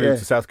completed his move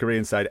to South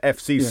Korean side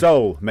FC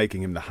Seoul,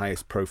 making him the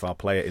highest profile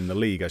player in the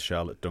league, as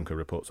Charlotte Dunker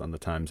reports on the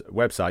Times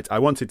website. I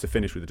wanted to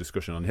finish with a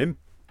discussion on him.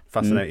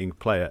 Fascinating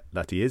player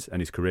that he is,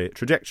 and his career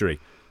trajectory.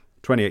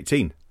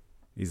 2018.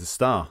 He's a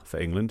star for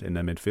England in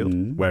their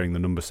midfield, wearing the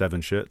number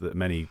 7 shirt that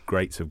many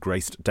greats have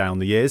graced down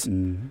the years.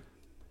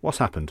 What's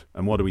happened,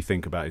 and what do we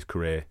think about his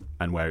career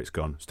and where it's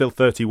gone? Still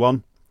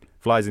 31,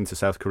 flies into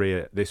South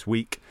Korea this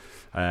week,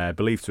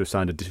 believed to have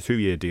signed a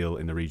 2-year deal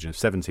in the region of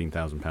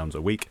 £17,000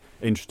 a week.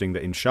 Interesting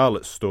that in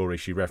Charlotte's story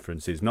she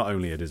references not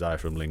only a desire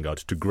from Lingard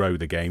to grow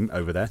the game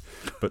over there,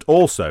 but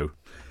also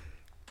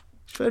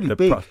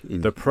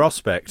the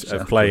prospect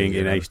of playing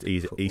in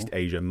East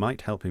Asia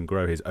might help him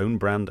grow his own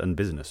brand and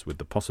business, with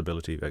the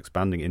possibility of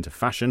expanding into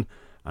fashion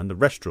and the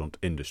restaurant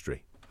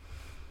industry.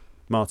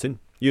 Martin,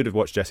 you'd have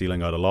watched Jesse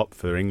Lingard a lot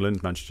for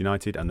England, Manchester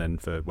United, and then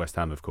for West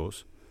Ham, of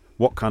course.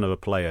 What kind of a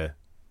player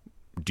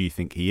do you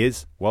think he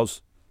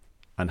was,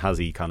 and has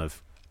he kind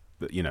of,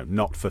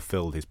 not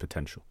fulfilled his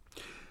potential?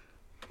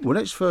 Well,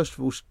 let's first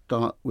of all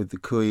start with the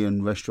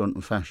Korean restaurant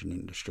and fashion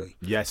industry.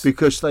 Yes,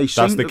 because that's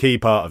the key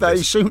part of this.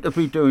 They seem to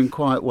be doing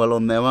quite well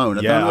on their own.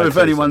 I don't know if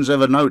anyone's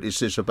ever noticed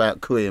this about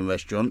Korean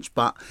restaurants,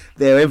 but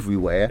they're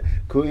everywhere.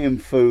 Korean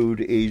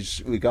food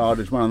is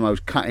regarded as one of the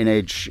most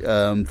cutting-edge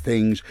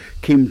things.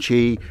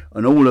 Kimchi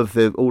and all of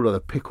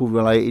the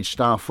pickle-related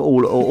stuff,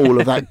 all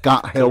of that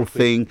gut health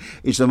thing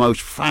is the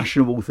most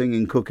fashionable thing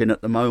in cooking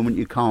at the moment.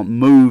 You can't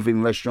move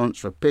in restaurants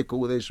for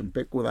pickle this and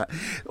pickle that.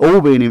 All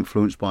being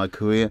influenced by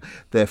Korea.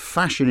 Their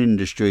fashion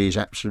industry is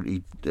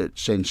absolutely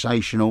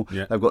sensational.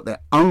 Yeah. They've got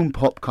their own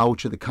pop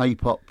culture, the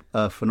K-pop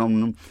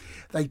phenomenon.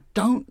 They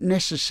don't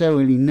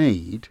necessarily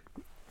need,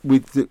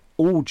 with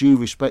all due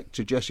respect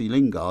to Jesse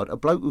Lingard, a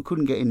bloke who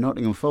couldn't get in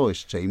Nottingham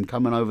Forest team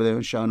coming over there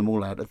and showing them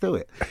all how to do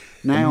it.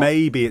 Now,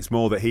 maybe it's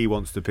more that he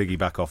wants to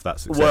piggyback off that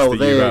success that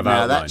you have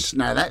outlined.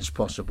 Now that's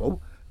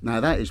possible. Now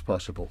that is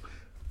possible.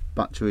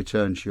 But to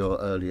return to your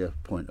earlier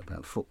point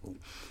about football,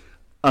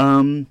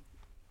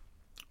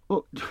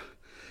 well,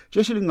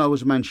 Jesse Lingard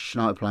was a Manchester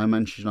United player.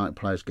 Manchester United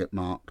players get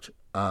marked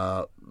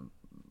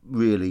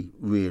really,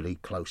 really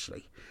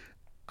closely.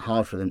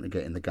 Hard for them to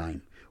get in the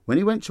game. When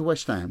he went to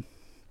West Ham,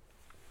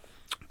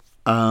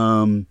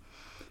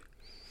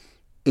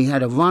 he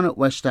had a run at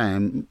West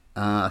Ham.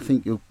 I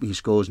think he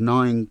scores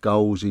 9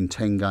 goals in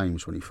 10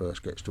 games when he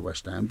first gets to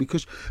West Ham,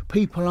 because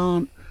people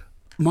aren't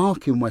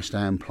marking West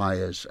Ham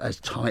players as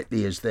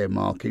tightly as they're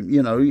marking.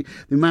 You know, the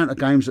amount of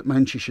games that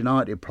Manchester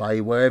United play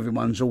where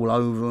everyone's all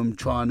over them,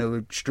 trying to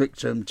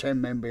restrict them,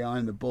 10 men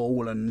behind the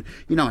ball, and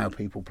you know how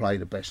people play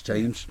the best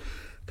teams,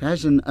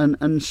 Kaz.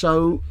 And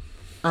so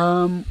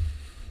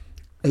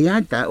he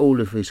had that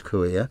all of his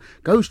career,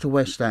 goes to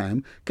West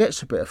Ham,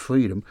 gets a bit of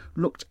freedom,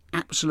 looked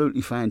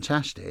absolutely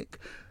fantastic.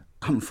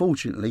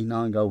 Unfortunately,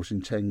 9 goals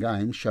in 10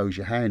 games shows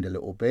your hand a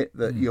little bit,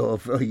 that you're a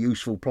very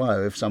useful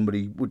player if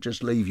somebody would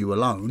just leave you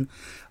alone.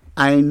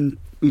 And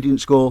he didn't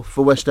score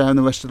for West Ham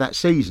the rest of that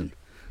season,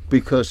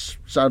 because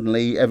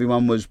suddenly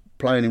everyone was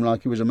playing him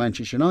like he was a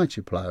Manchester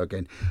United player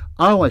again.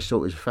 I always thought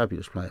he was a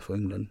fabulous player for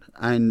England,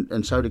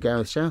 and so did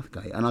Gareth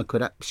Southgate. And I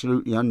could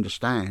absolutely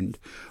understand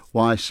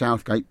why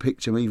Southgate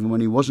picked him even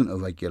when he wasn't a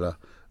regular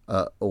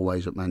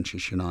always at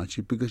Manchester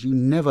United, because he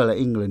never let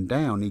England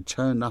down. He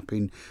turned up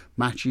in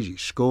matches, he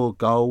scored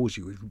goals.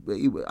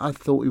 I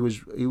thought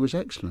he was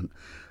excellent.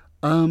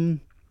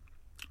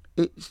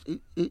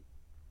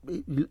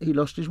 He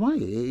lost his way.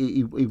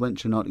 He went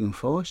to Nottingham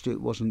Forest.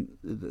 It wasn't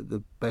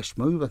the best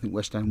move. I think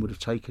West Ham would have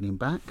taken him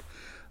back.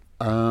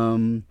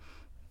 David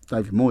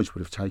Moyes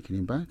would have taken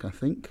him back, I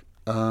think.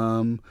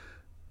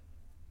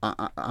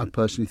 I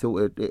personally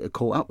thought it had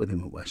caught up with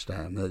him at West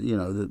Ham.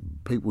 That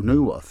people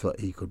knew what I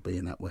thought he could be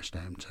in that West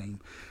Ham team.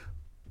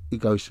 He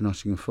goes to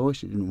Nottingham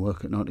Forest. It didn't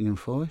work at Nottingham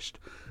Forest.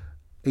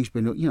 He's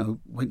been,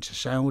 went to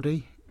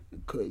Saudi.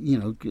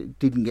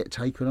 Didn't get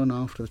taken on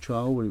after the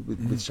trial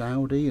with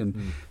Saudi, and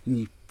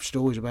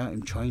stories about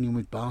him training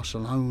with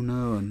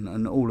Barcelona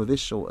and all of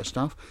this sort of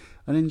stuff,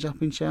 and ends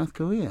up in South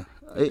Korea.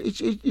 It's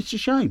a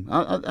shame.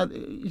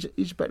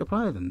 He's a better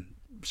player than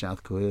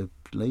South Korea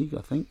League,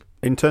 I think.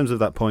 In terms of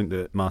that point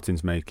that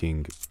Martin's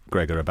making,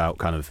 Gregor, about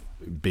kind of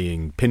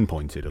being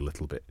pinpointed a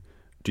little bit,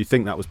 do you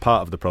think that was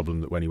part of the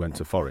problem that when he went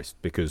to Forest?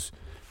 Because,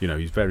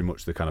 he's very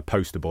much the kind of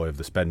poster boy of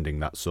the spending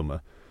that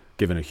summer,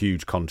 given a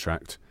huge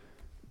contract.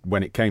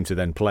 When it came to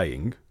then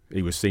playing,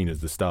 he was seen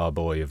as the star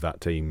boy of that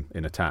team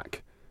in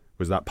attack.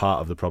 Was that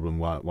part of the problem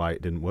why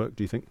it didn't work,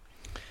 do you think?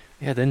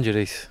 He had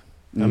injuries.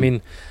 I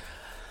mean,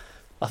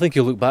 I think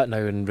he'll look back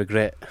now and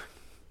regret.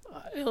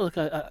 Look,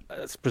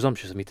 it's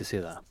presumptuous of me to say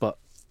that, but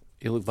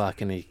you look back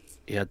and he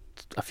had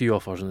a few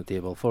offers on the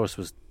table. Forest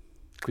was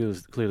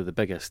clearly the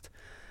biggest,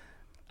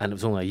 and it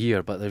was only a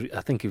year, but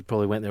I think he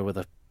probably went there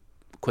with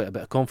quite a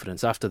bit of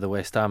confidence after the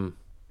West Ham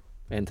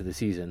end of the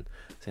season,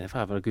 saying if I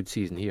have a good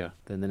season here,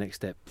 then the next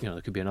step, there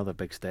could be another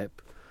big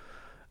step,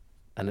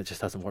 and it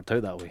just hasn't worked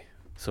out that way.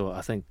 So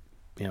I think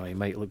he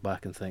might look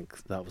back and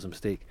think that was a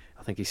mistake.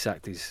 I think he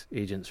sacked his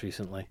agents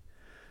recently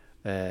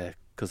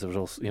because there was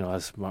also,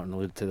 as Martin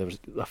alluded to, there was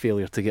a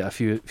failure to get a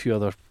few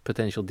other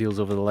potential deals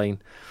over the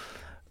line.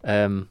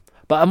 But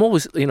I'm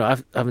always,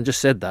 having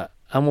just said that,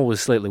 I'm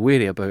always slightly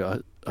wary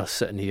about us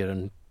sitting here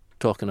and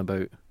talking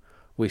about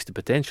wasted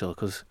potential,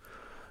 because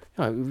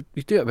you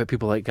do it about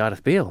people like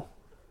Gareth Bale.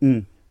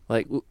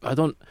 Like, I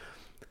don't,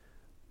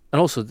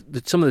 and also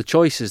some of the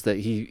choices that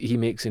he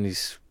makes in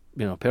his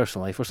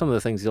personal life, or some of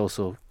the things he's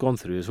also gone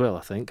through as well.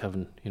 I think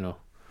having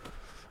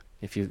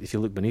if you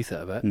look beneath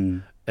it a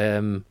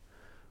bit,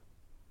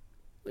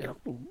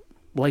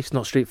 life's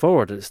not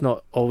straightforward. It's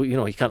not all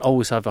you can't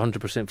always have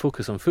 100%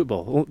 focus on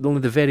football.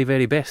 Only the very,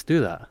 very best do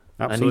that.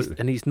 Absolutely.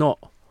 And he's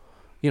not.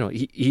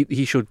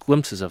 He showed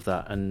glimpses of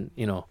that, and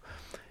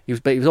he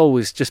was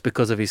always, just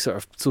because of his sort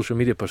of social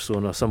media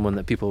persona, someone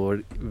that people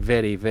were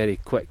very, very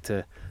quick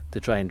to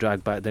try and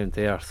drag back down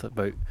to earth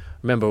about.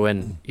 Remember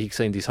when he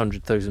signed his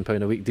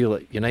 £100,000 a week deal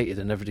at United,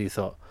 and everybody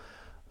thought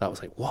that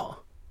was like, what?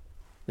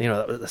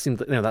 That seemed,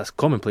 that's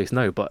commonplace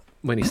now, but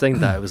when he signed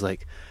that, it was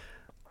like,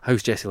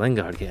 how's Jesse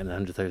Lingard getting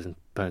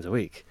 £100,000 a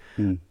week?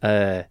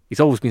 He's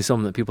always been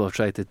someone that people have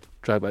tried to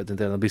drag back down.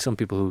 There'll be some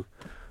people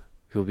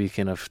who will be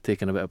kind of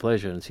taking a bit of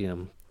pleasure in seeing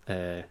him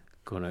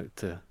going out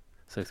to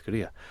South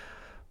Korea.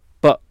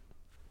 But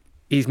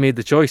he's made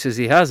the choices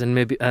he has, and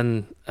maybe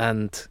and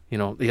you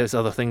know, he has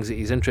other things that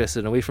he's interested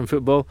in away from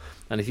football.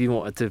 And if he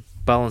wanted to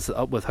balance it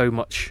up with how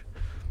much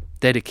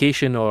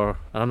dedication, or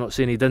I'm not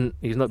saying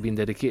he's not being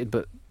dedicated,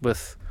 but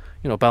with,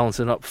 you know,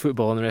 balancing up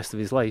football and the rest of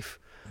his life,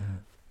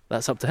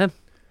 that's up to him.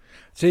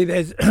 See,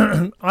 there's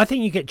I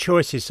think you get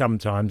choices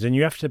sometimes, and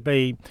you have to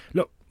be,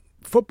 look,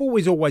 football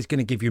is always going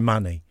to give you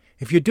money.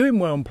 If you're doing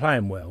well and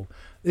playing well,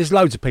 there's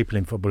loads of people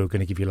in football who are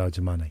going to give you loads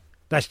of money.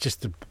 That's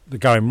just the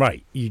going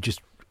rate. It's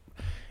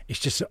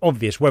just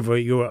obvious whether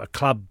you're at a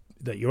club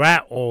that you're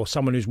at or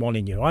someone who's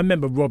wanting you. I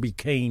remember Robbie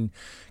Keane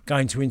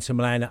going to Inter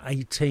Milan at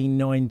 18,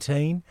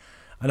 19.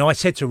 And I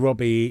said to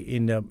Robbie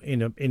in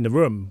the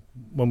room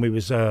when we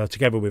was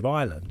together with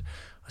Ireland,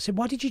 I said,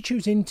 "Why did you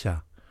choose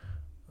Inter?"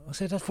 I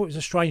said, "I thought it was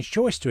a strange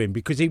choice to him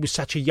because he was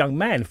such a young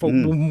man. I thought,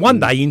 well, one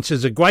day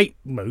Inter's a great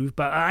move,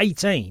 but at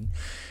 18."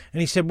 And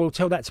he said, "Well,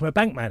 tell that to my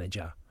bank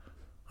manager."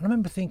 And I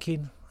remember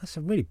thinking, that's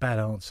a really bad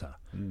answer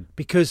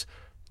because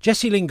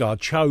Jesse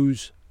Lingard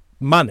chose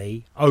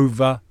money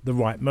over the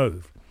right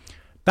move.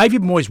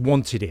 David Moyes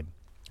wanted him.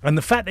 And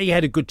the fact that he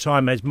had a good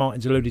time, as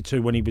Martin's alluded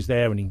to, when he was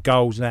there and in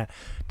goals and that,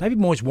 David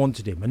Moyes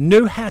wanted him and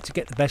knew how to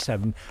get the best out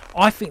of him.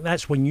 I think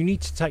that's when you need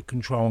to take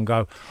control and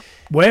go,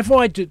 whatever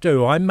I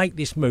do, I make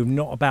this move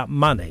not about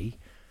money,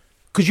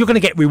 because you're going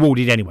to get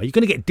rewarded anyway. You're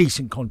going to get a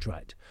decent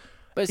contract.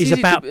 But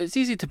it's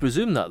easy to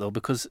presume that, though,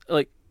 because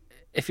like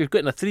if you're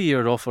getting a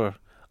 3-year offer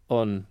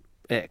on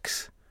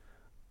X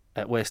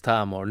at West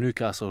Ham or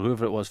Newcastle or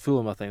whoever it was,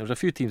 Fulham, I think, there was a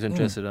few teams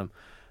interested in him.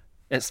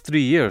 It's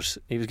 3 years.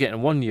 He was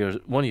getting 1 year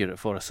at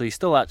Forest, so he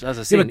still, as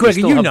I say, he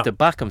still have to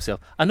back himself.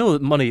 I know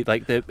money,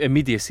 like the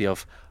immediacy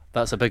of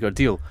that's a bigger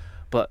deal,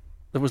 but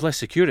there was less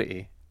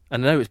security,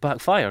 and now it's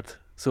backfired.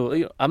 So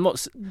you know, I'm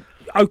not.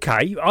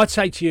 Okay, I'd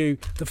say to you,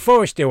 the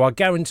Forest deal, I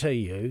guarantee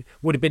you,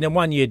 would have been a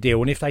 1 year deal,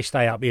 and if they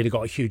stay up, he'd have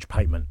got a huge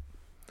payment.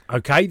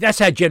 Okay, that's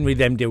how generally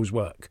them deals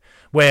work,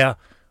 where,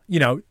 you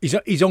know,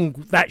 he's on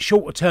that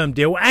shorter term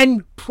deal,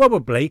 and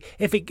probably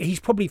he's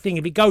probably thinking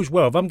if it goes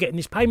well, if I'm getting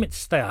this payment to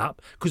stay up,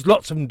 because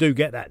lots of them do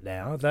get that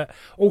now, that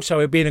also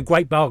he'll be in a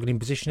great bargaining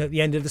position at the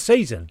end of the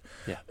season.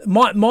 Yeah.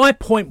 My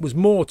point was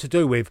more to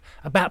do with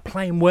about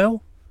playing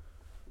well.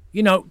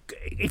 You know,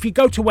 if you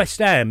go to West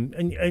Ham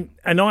and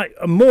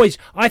Moyes,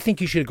 I think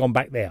he should have gone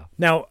back there.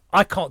 Now,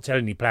 I can't tell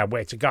any player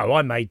where to go.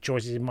 I made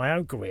choices in my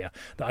own career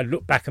that I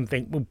look back and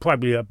think, well,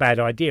 probably a bad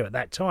idea at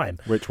that time.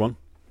 Which one?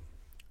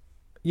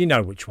 You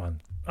know which one.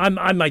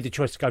 I made the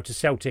choice to go to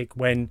Celtic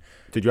when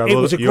it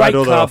was a great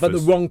club at the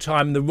wrong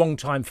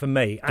time for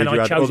me, and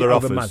I chose it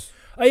over money.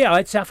 Oh yeah, I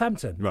had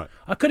Southampton. Right.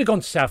 I could have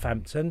gone to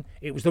Southampton.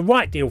 It was the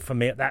right deal for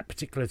me at that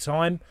particular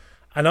time,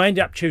 and I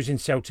ended up choosing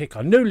Celtic.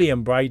 I knew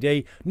Liam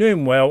Brady, knew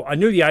him well. I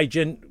knew the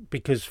agent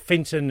because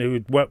Finton, who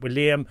had worked with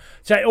Liam,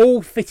 so it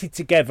all fitted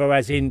together.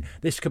 As in,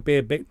 this could be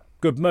a bit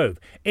good move.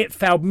 It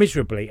failed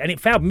miserably, and it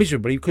failed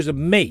miserably because of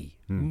me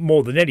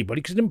more than anybody,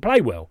 because I didn't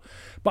play well.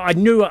 But I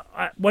knew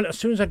as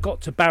soon as I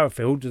got to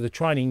Barrowfield, the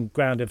training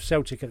ground of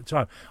Celtic at the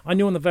time, I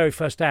knew on the very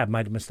first day I'd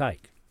made a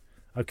mistake.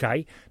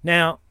 Okay?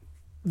 Now,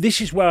 this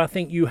is where I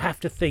think you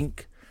have to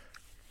think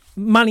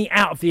money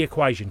out of the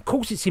equation. Of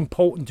course, it's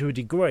important to a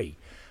degree,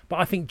 but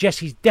I think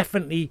Jesse's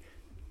definitely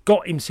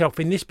got himself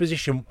in this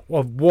position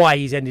of why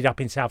he's ended up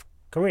in South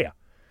Korea.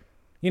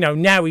 You know,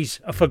 now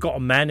he's a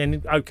forgotten man,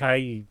 and okay,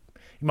 he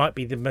might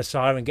be the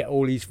Messiah and get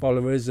all these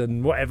followers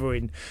and whatever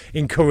in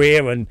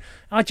Korea. And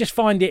I just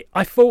find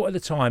I thought at the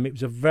time it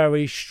was a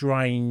very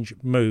strange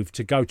move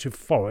to go to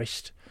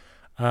Forest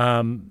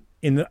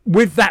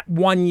with that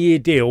 1 year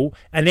deal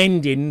and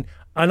ending.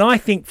 And I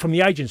think from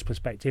the agent's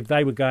perspective,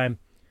 they were going,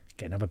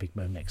 get another big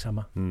move next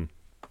summer.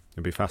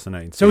 It'd be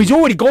fascinating. So he's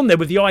already gone there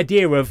with the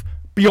idea of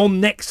beyond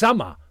next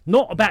summer,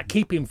 not about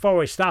keeping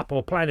Forest up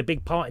or playing a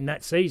big part in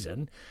that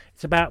season.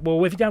 It's about,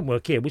 well, if you don't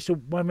work here, we still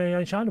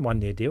won't sign a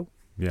 1 year deal.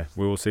 Yeah,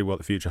 we will see what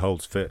the future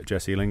holds for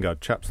Jesse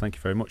Lingard. Chaps, thank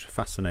you very much.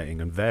 Fascinating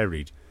and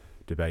varied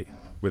debate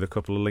with a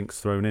couple of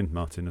links thrown in,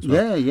 Martin, as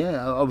well.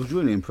 Yeah, I was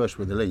really impressed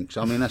with the links.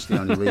 I mean, that's the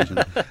only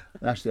reason.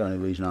 That's the only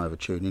reason I ever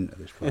tune into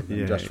this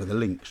program, just for the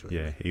links. Really.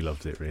 Yeah, he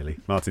loved it, really.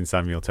 Martin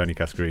Samuel, Tony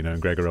Cascarino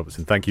and Gregor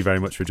Robertson, thank you very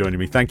much for joining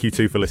me. Thank you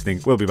too for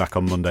listening. We'll be back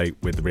on Monday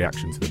with the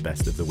reaction to the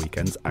best of the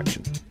weekend's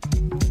action.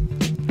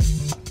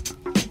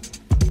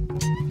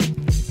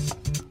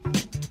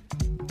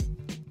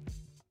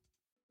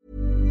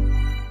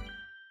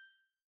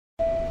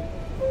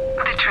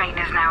 The train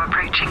is now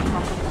approaching.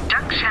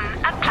 Junction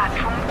at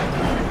platform.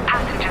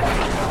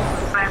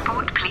 Passengers,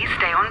 airport, please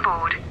stay on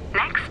board.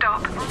 Next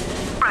stop,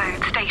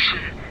 road station.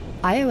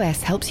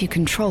 iOS helps you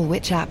control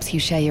which apps you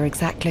share your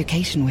exact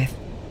location with.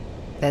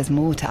 There's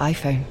more to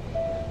iPhone.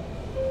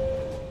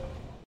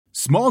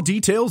 Small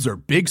details are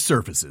big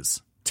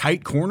surfaces.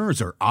 Tight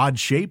corners are odd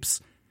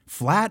shapes.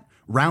 Flat,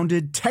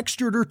 rounded,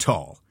 textured, or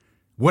tall.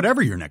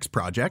 Whatever your next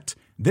project,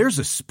 there's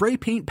a spray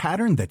paint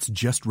pattern that's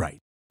just right.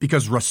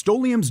 Because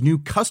Rust-Oleum's new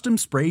Custom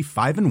Spray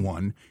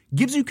 5-in-1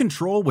 gives you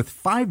control with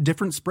 5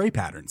 different spray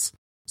patterns.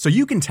 So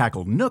you can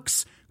tackle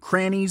nooks,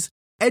 crannies,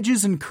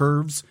 edges, and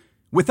curves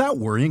without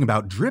worrying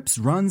about drips,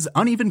 runs,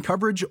 uneven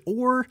coverage,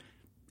 or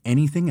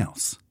anything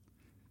else.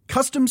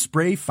 Custom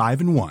Spray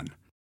 5-in-1.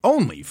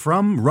 Only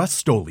from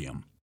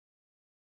Rust-Oleum.